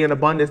prosperity and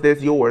abundance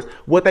that's yours.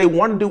 What they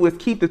want to do is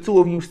keep the two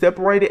of you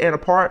separated and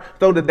apart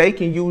so that they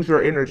can use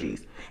your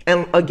energies.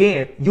 And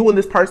again, you and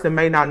this person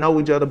may not know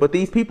each other, but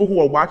these people who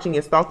are watching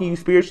and stalking you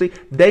spiritually,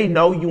 they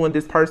know you and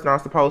this person are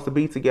supposed to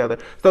be together.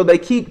 So they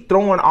keep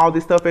throwing all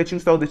this stuff at you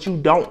so that you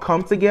don't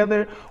come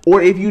together.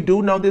 Or if you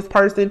do know this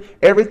person,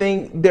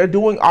 they're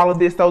doing all of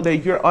this so that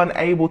you're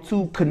unable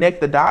to connect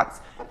the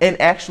dots and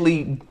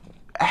actually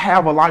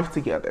have a life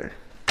together.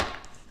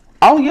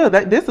 Oh yeah,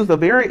 this is a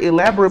very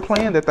elaborate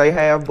plan that they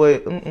have,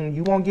 but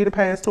you won't get it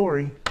past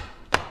Tori.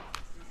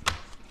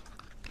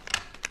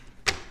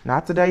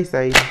 Not today,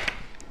 Satan.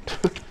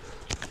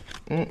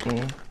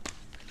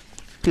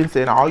 Can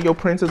send all your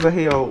princes of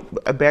hell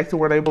back to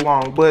where they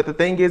belong. But the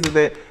thing is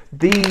that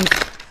these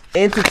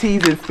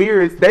entities and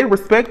spirits, they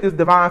respect this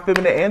divine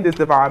feminine and this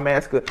divine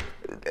masculine.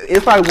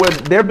 It's like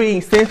they're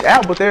being sent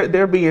out, but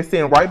they're being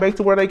sent right back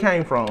to where they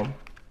came from.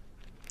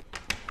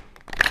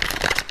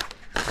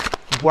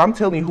 Well, I'm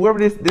telling you, whoever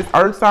this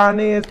earth sign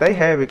is, they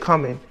have it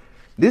coming.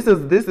 This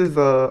is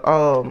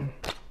that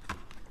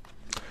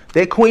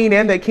queen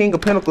and that king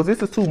of pentacles.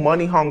 This is two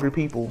money hungry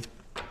people.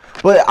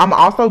 But I'm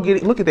also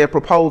getting, look at that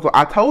proposal.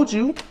 I told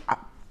you,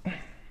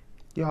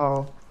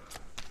 y'all,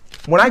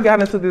 when I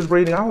got into this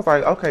reading, I was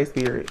like, okay,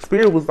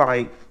 Spirit was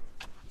like,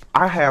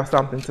 I have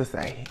something to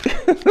say.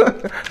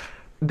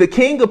 The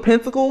King of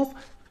Pentacles,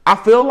 I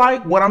feel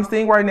like what I'm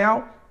seeing right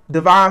now,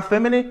 Divine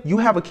Feminine, you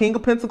have a King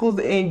of Pentacles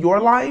in your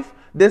life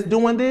that's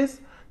doing this.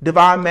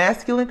 Divine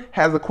Masculine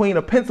has a Queen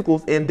of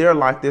Pentacles in their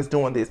life that's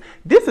doing this.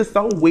 This is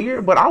so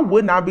weird, but I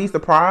would not be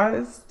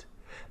surprised.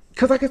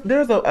 Because I guess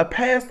there's a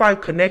past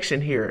life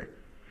connection here.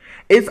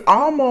 It's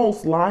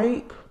almost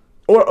like,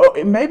 or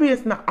maybe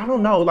it's not, I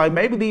don't know. Like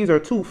maybe these are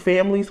two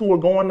families who are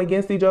going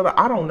against each other.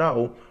 I don't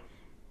know.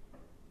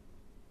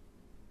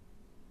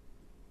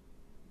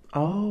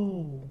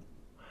 Oh.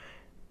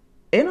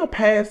 In a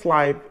past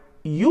life,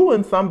 you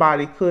and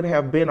somebody could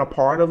have been a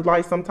part of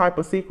like some type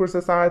of secret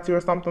society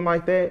or something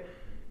like that.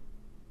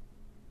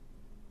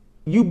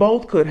 You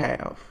both could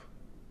have.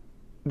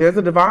 There's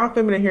a divine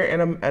feminine here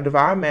and a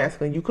divine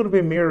masculine. You could have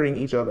been mirroring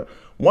each other.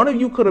 One of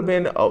you could have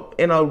been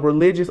in a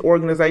religious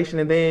organization,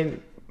 and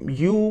then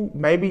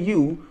maybe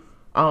you,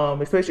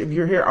 especially if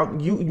you're here,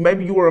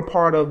 maybe you were a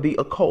part of the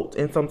occult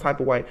in some type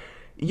of way.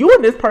 You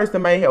and this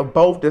person may have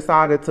both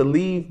decided to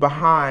leave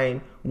behind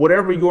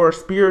whatever your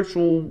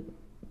spiritual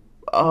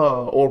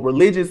or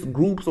religious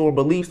groups or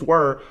beliefs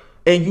were,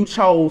 and you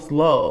chose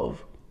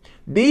love.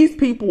 These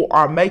people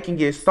are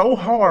making it so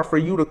hard for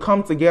you to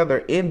come together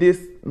in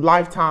this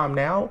lifetime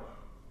now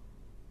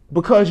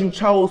because you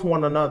chose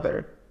one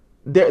another.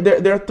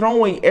 They're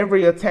throwing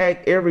every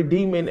attack, every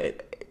demon,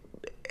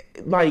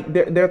 like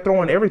they're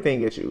throwing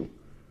everything at you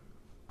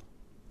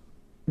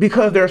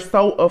because they're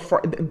so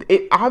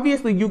afraid.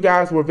 Obviously, you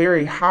guys were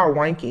very high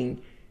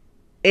ranking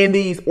in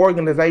these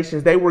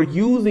organizations. They were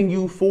using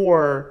you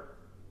for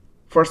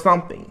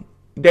something.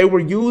 They were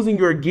using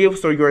your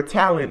gifts or your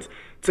talents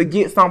to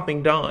get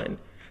something done.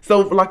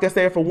 So like I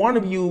said, for one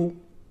of you,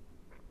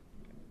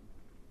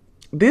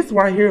 this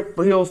right here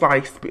feels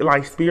like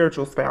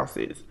spiritual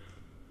spouses.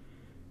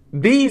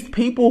 These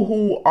people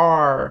who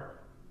are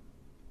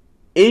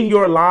in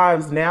your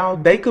lives now,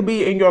 they could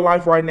be in your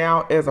life right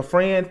now as a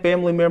friend,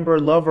 family member,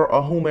 lover,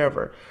 or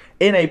whomever.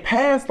 In a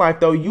past life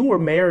though, you were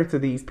married to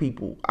these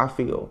people, I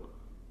feel.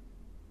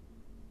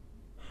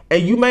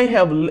 And you may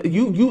have,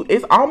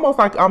 it's almost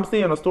like I'm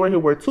seeing a story here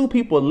where two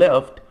people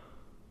left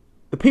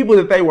the people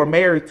that they were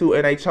married to,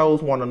 and they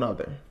chose one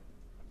another.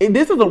 And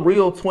this is a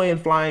real twin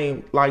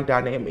flame like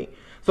dynamic.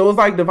 So it's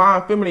like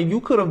divine feminine. You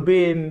could have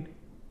been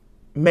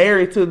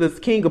married to this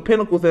King of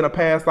Pentacles in a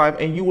past life,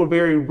 and you were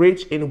very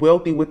rich and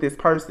wealthy with this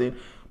person.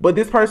 But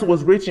this person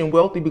was rich and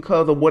wealthy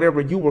because of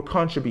whatever you were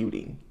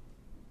contributing.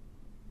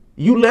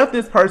 You left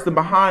this person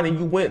behind and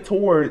you went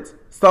towards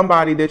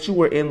somebody that you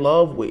were in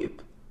love with.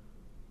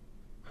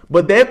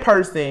 But that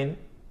person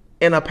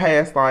in a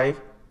past life,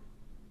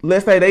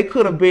 let's say they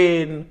could have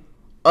been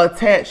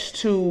attached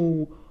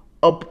to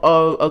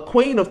a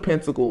Queen of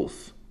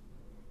Pentacles.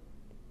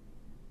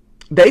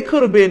 They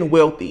could have been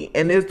wealthy,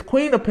 and this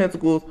Queen of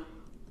Pentacles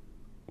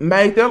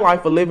made their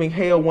life a living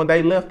hell when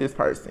they left this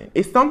person.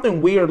 It's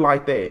something weird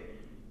like that.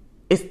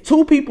 It's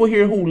two people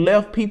here who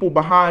left people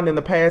behind in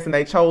the past and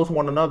they chose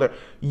one another.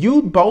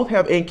 You both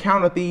have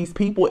encountered these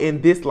people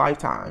in this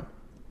lifetime.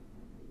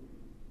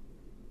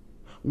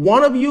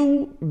 One of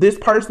you, this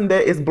person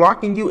that is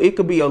blocking you, it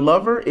could be a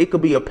lover, it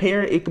could be a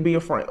parent, it could be a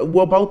friend.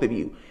 Well, both of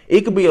you.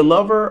 It could be a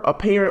lover, a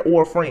parent,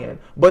 or a friend.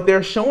 But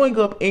they're showing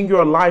up in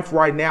your life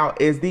right now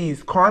as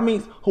these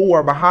karmics who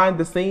are behind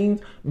the scenes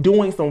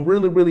doing some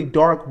really, really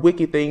dark,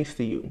 wicked things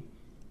to you.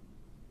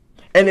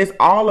 And it's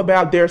all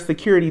about their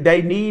security.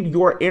 They need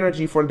your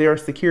energy for their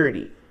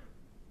security.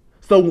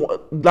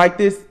 So like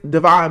this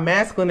divine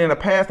masculine in a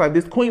past life,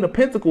 this Queen of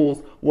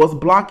Pentacles was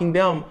blocking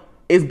them,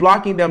 is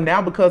blocking them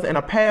now because in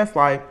a past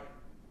life,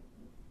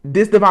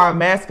 this divine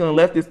masculine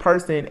left this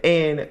person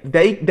and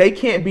they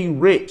can't be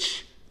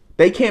rich.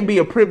 They can't be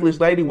a privileged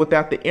lady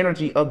without the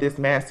energy of this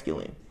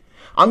masculine.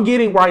 I'm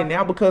getting right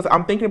now because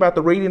I'm thinking about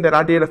the reading that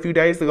I did a few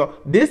days ago.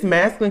 This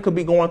masculine could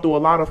be going through a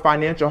lot of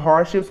financial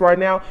hardships right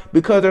now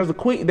because there's a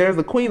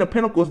Queen of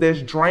Pentacles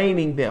that's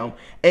draining them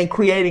and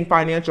creating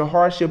financial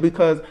hardship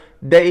because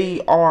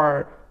they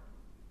are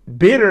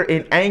bitter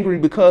and angry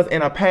because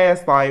in a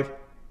past life,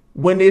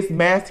 when this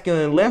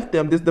masculine left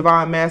them, this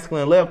divine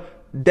masculine left,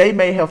 they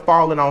may have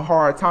fallen on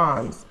hard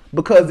times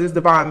because this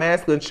divine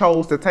masculine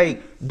chose to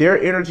take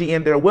their energy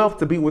and their wealth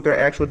to be with their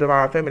actual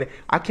divine feminine.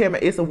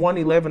 It's a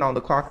 1:11 on the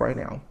clock right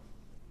now.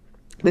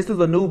 This is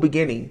a new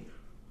beginning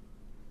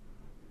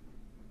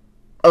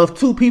of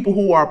two people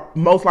who are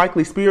most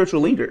likely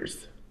spiritual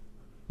leaders.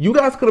 You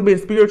guys could have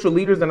been spiritual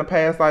leaders in a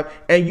past life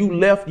and you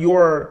left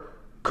your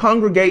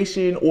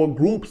congregation or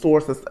groups or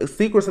a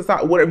secret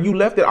society, whatever, you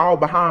left it all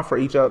behind for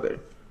each other.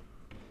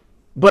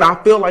 But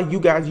I feel like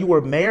you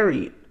were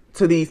married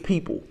to these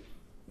people.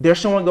 They're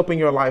showing up in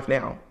your life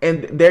now,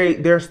 and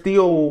they're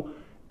still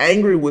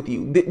angry with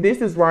you.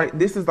 This is right.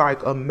 This is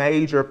like a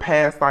major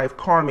past life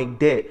karmic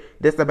debt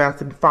that's about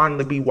to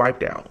finally be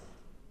wiped out.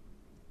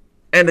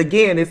 And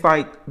again, it's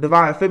like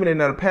divine feminine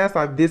in a past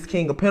life. This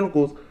King of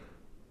Pentacles,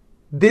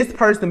 this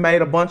person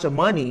made a bunch of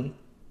money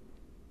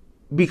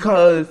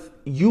because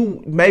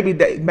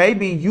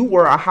maybe you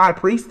were a high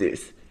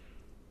priestess.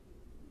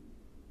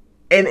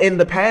 And in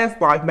the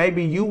past life,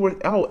 maybe you were,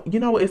 oh, you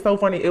know, it's so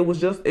funny.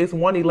 It's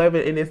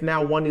 111 and it's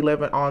now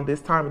 111 on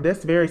this time.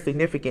 That's very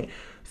significant.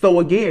 So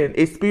again,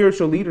 it's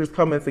spiritual leaders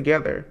coming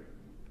together.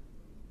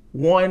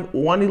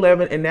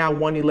 111 and now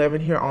 111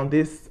 here on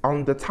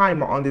the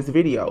timer on this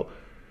video.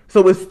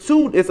 So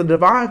it's a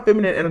divine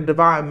feminine and a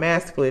divine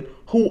masculine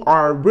who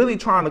are really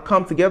trying to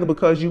come together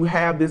because you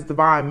have this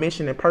divine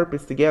mission and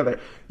purpose together.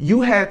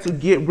 You had to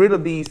get rid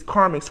of these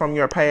karmics from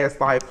your past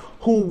life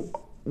who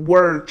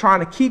were trying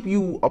to keep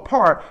you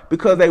apart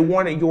because they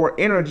wanted your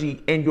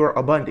energy and your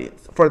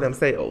abundance for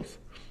themselves.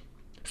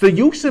 So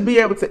you should be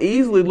able to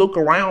easily look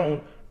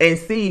around and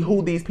see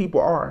who these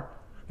people are.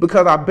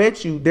 Because I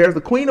bet you there's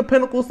a Queen of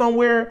Pentacles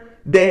somewhere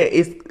that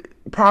is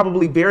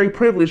probably very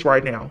privileged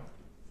right now.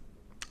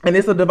 And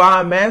it's a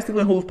divine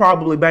masculine who's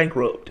probably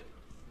bankrupt.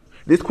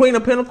 This Queen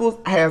of Pentacles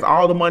has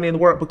all the money in the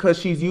world because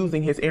she's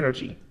using his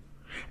energy.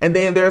 And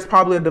then there's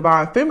probably a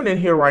divine feminine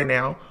here right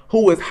now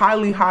who is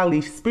highly,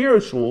 highly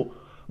spiritual,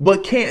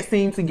 but can't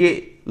seem to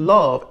get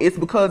love. It's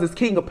because this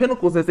King of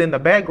Pentacles is in the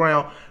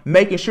background,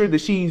 making sure that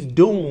she's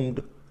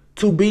doomed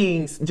to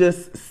being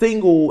just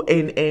single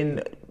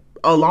and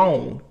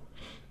alone.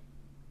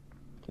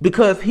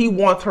 Because he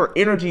wants her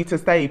energy to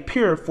stay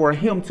pure for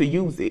him to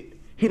use it.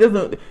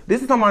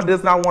 This is someone that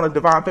does not want a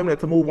divine feminine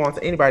to move on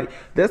to anybody.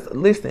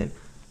 Listen,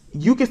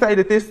 you can say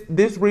that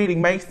this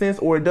reading makes sense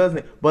or it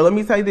doesn't. But let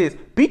me say this.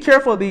 Be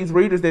careful of these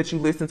readers that you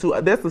listen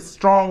to. That's a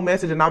strong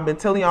message. And I've been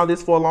telling y'all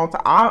this for a long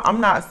time. I'm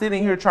not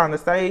sitting here trying to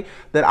say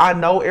that I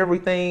know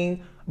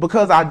everything,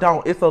 because I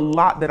don't. It's a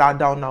lot that I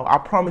don't know. I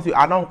promise you,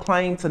 I don't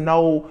claim to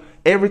know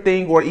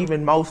everything or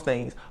even most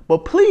things. But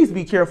please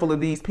be careful of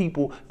these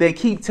people that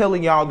keep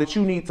telling y'all that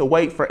you need to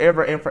wait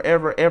forever and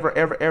forever,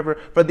 ever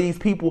for these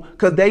people,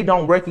 because they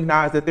don't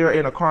recognize that they're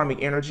in a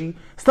karmic energy.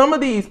 Some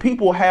of these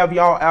people have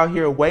y'all out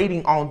here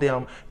waiting on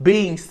them,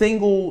 being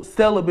single,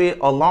 celibate,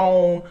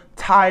 alone,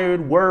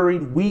 tired,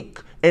 worried, weak,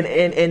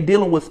 and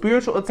dealing with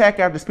spiritual attack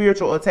after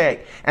spiritual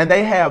attack. And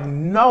they have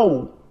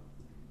no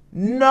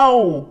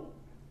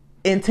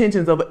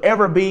intentions of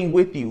ever being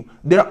with you.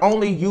 They're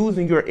only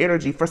using your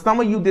energy. For some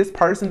of you, this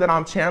person that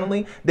I'm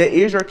channeling that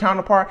is your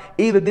counterpart,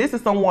 either this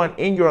is someone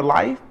in your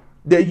life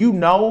that you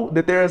know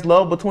that there is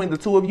love between the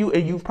two of you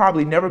and you've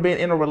probably never been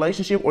in a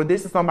relationship, or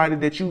this is somebody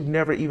that you've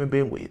never even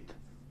been with.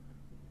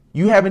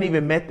 You haven't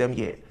even met them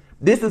yet.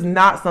 This is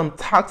not some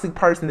toxic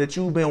person that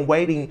you've been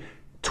waiting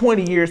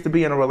 20 years to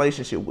be in a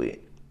relationship with.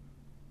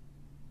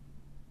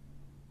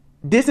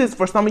 This is,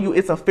 for some of you,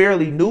 it's a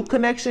fairly new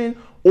connection,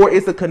 or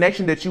it's a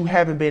connection that you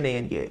haven't been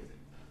in yet.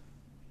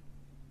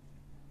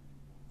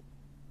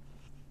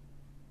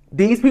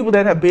 These people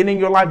that have been in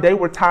your life, they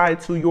were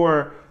tied to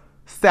your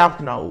south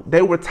node.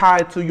 They were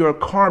tied to your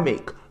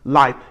karmic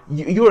life.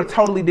 You're a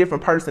totally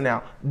different person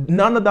now.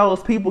 None of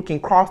those people can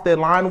cross that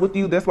line with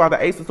you. That's why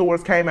the Ace of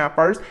Swords came out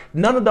first.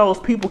 None of those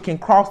people can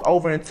cross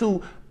over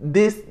into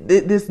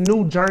this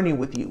new journey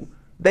with you.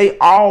 They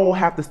all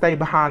have to stay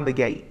behind the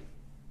gate.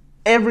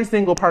 Every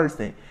single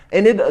person.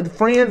 And then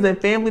friends and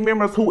family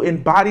members who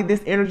embody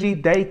this energy,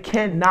 they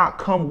cannot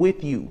come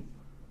with you.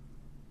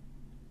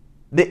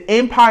 The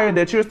empire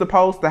that you're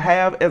supposed to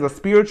have as a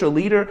spiritual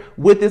leader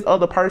with this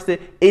other person,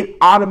 it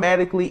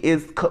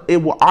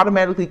will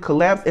automatically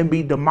collapse and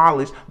be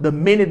demolished the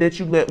minute that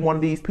you let one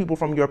of these people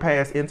from your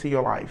past into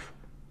your life.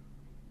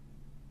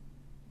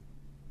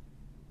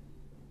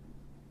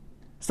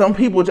 Some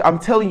people, I'm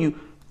telling you,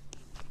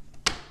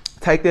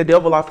 take that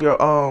devil off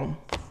your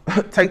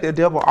take that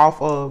devil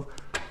off of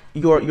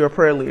your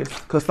prayer list,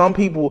 because some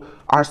people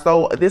are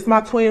so, this is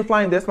my twin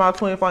flame, that's my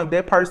twin flame.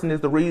 That person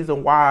is the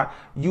reason why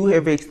you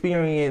have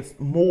experienced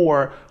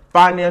more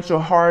financial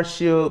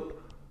hardship,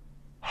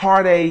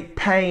 heartache,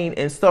 pain,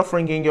 and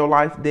suffering in your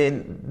life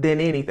than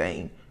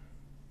anything.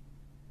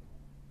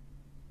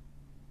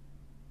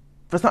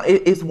 For some,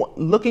 it's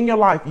look in your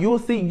life, you will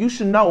see, you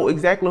should know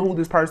exactly who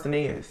this person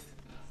is.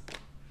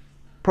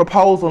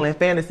 Proposal and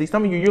fantasy.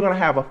 Some of you, you're going to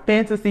have a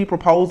fantasy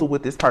proposal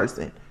with this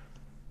person.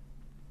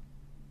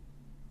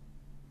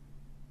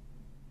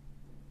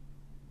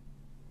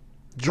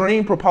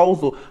 Dream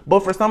proposal. But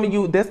for some of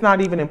you, that's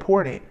not even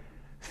important.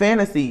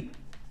 Fantasy.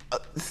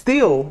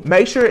 Still,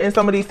 make sure in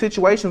some of these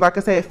situations, like I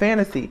said,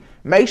 fantasy.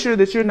 Make sure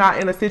that you're not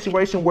in a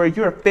situation where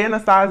you're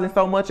fantasizing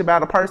so much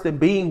about a person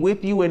being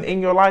with you and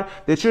in your life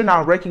that you're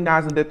not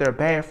recognizing that they're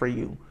bad for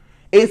you.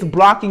 It's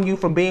blocking you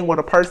from being with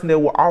a person that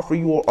will offer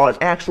you an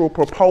actual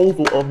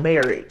proposal of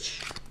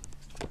marriage.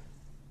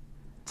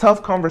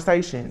 Tough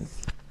conversations.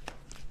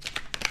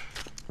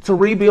 To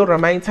rebuild or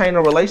maintain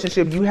a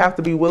relationship, you have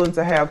to be willing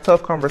to have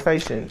tough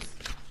conversations.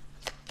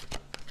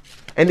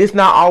 And it's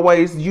not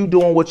always you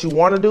doing what you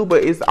want to do,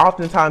 but it's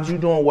oftentimes you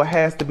doing what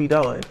has to be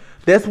done.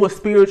 That's what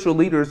spiritual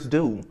leaders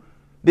do.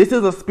 This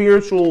is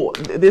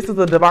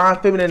a divine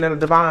feminine and a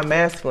divine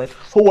masculine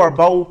who are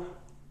both.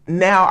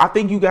 Now, I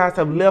think you guys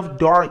have left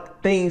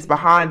dark things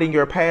behind in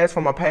your past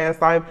from a past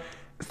life.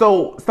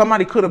 So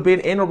somebody could have been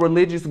in a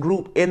religious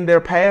group in their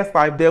past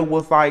life that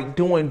was like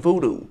doing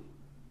voodoo.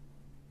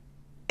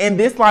 In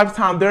this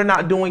lifetime, they're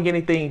not doing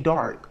anything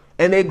dark.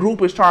 And that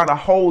group is trying to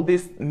hold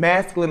this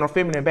masculine or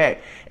feminine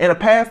back. In the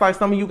past life,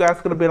 some of you guys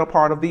could have been a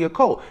part of the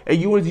occult,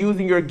 and you was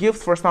using your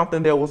gifts for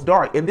something that was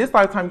dark. In this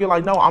lifetime, you're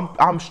like, no,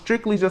 I'm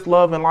strictly just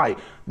love and light.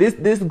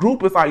 This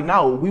group is like,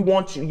 no, we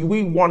want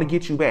to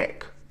get you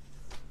back.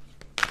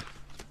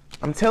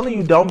 I'm telling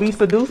you, don't be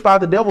seduced by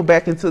the devil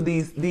back into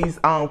these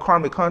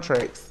karmic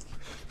contracts.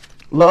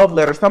 Love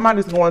letter.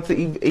 Somebody's going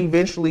to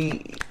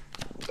eventually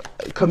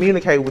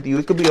communicate with you.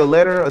 It could be a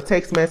letter, a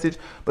text message,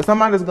 but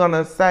somebody's going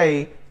to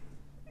say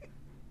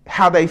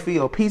how they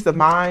feel. Peace of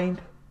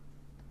mind,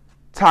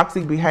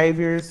 toxic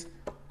behaviors.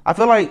 I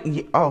feel like,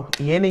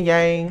 yin and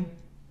yang,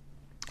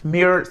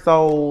 mirrored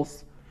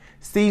souls,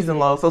 season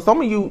love. So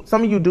some of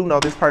you do know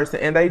this person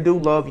and they do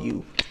love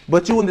you,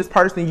 but you and this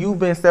person, you've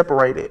been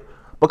separated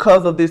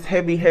because of this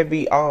heavy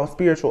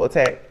spiritual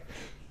attack.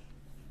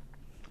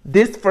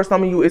 This, for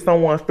some of you, is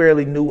someone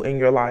fairly new in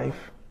your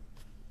life.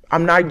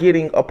 I'm not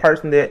getting a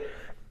person that,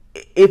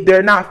 if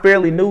they're not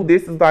fairly new,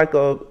 this is like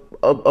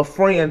a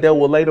friend that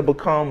will later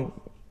become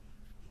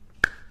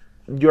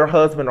your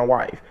husband or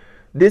wife.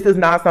 This is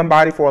not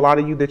somebody, for a lot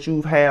of you, that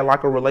you've had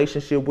like a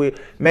relationship with.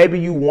 Maybe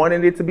you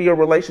wanted it to be a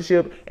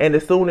relationship, and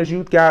as soon as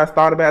you guys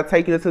thought about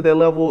taking it to that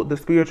level, the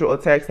spiritual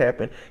attacks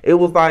happened. It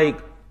was like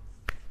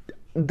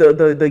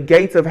the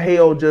gates of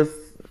hell just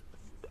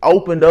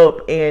opened up,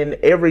 and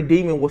every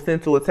demon was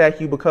sent to attack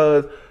you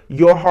because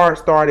your heart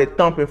started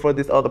thumping for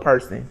this other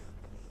person.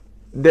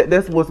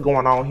 That's what's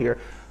going on here.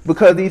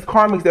 Because these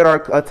karmics that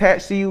are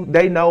attached to you,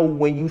 they know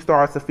when you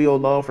start to feel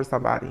love for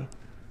somebody.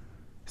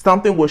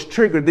 Something was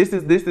triggered. This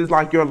is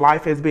like your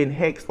life has been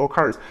hexed or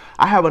cursed.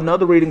 I have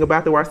another reading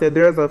about that where I said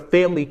there's a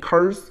family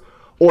curse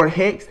or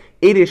hex.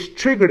 It is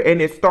triggered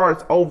and it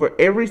starts over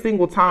every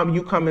single time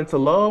you come into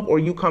love or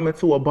you come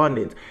into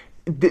abundance.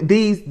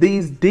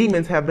 These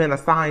demons have been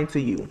assigned to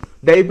you.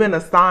 They've been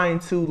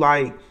assigned to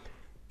like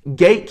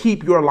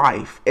gatekeep your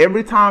life.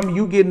 Every time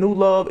you get new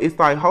love, it's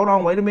like, hold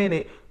on, wait a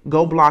minute,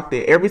 go block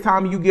that. Every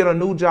time you get a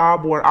new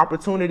job or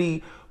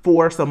opportunity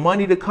for some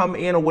money to come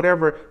in or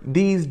whatever,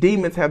 these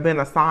demons have been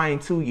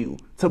assigned to you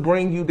to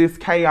bring you this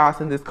chaos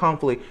and this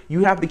conflict.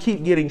 You have to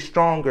keep getting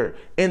stronger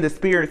in the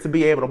spirit to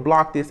be able to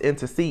block this and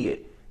to see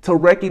it, to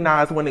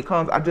recognize when it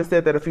comes. I just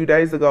said that a few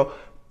days ago.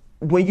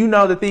 When you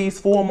know that these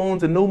full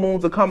moons and new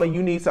moons are coming,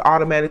 you need to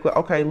automatically,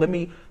 okay, let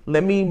me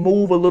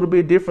move a little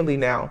bit differently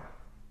now.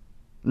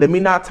 Let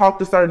me not talk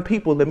to certain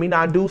people. Let me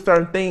not do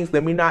certain things.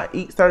 Let me not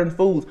eat certain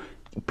foods.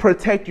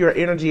 Protect your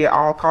energy at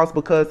all costs,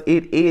 because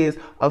it is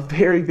a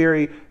very,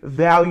 very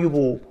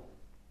valuable.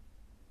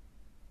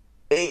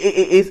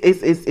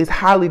 It's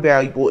highly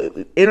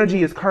valuable.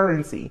 Energy is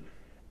currency,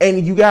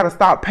 and you got to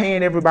stop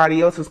paying everybody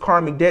else's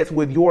karmic debts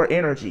with your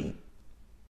energy.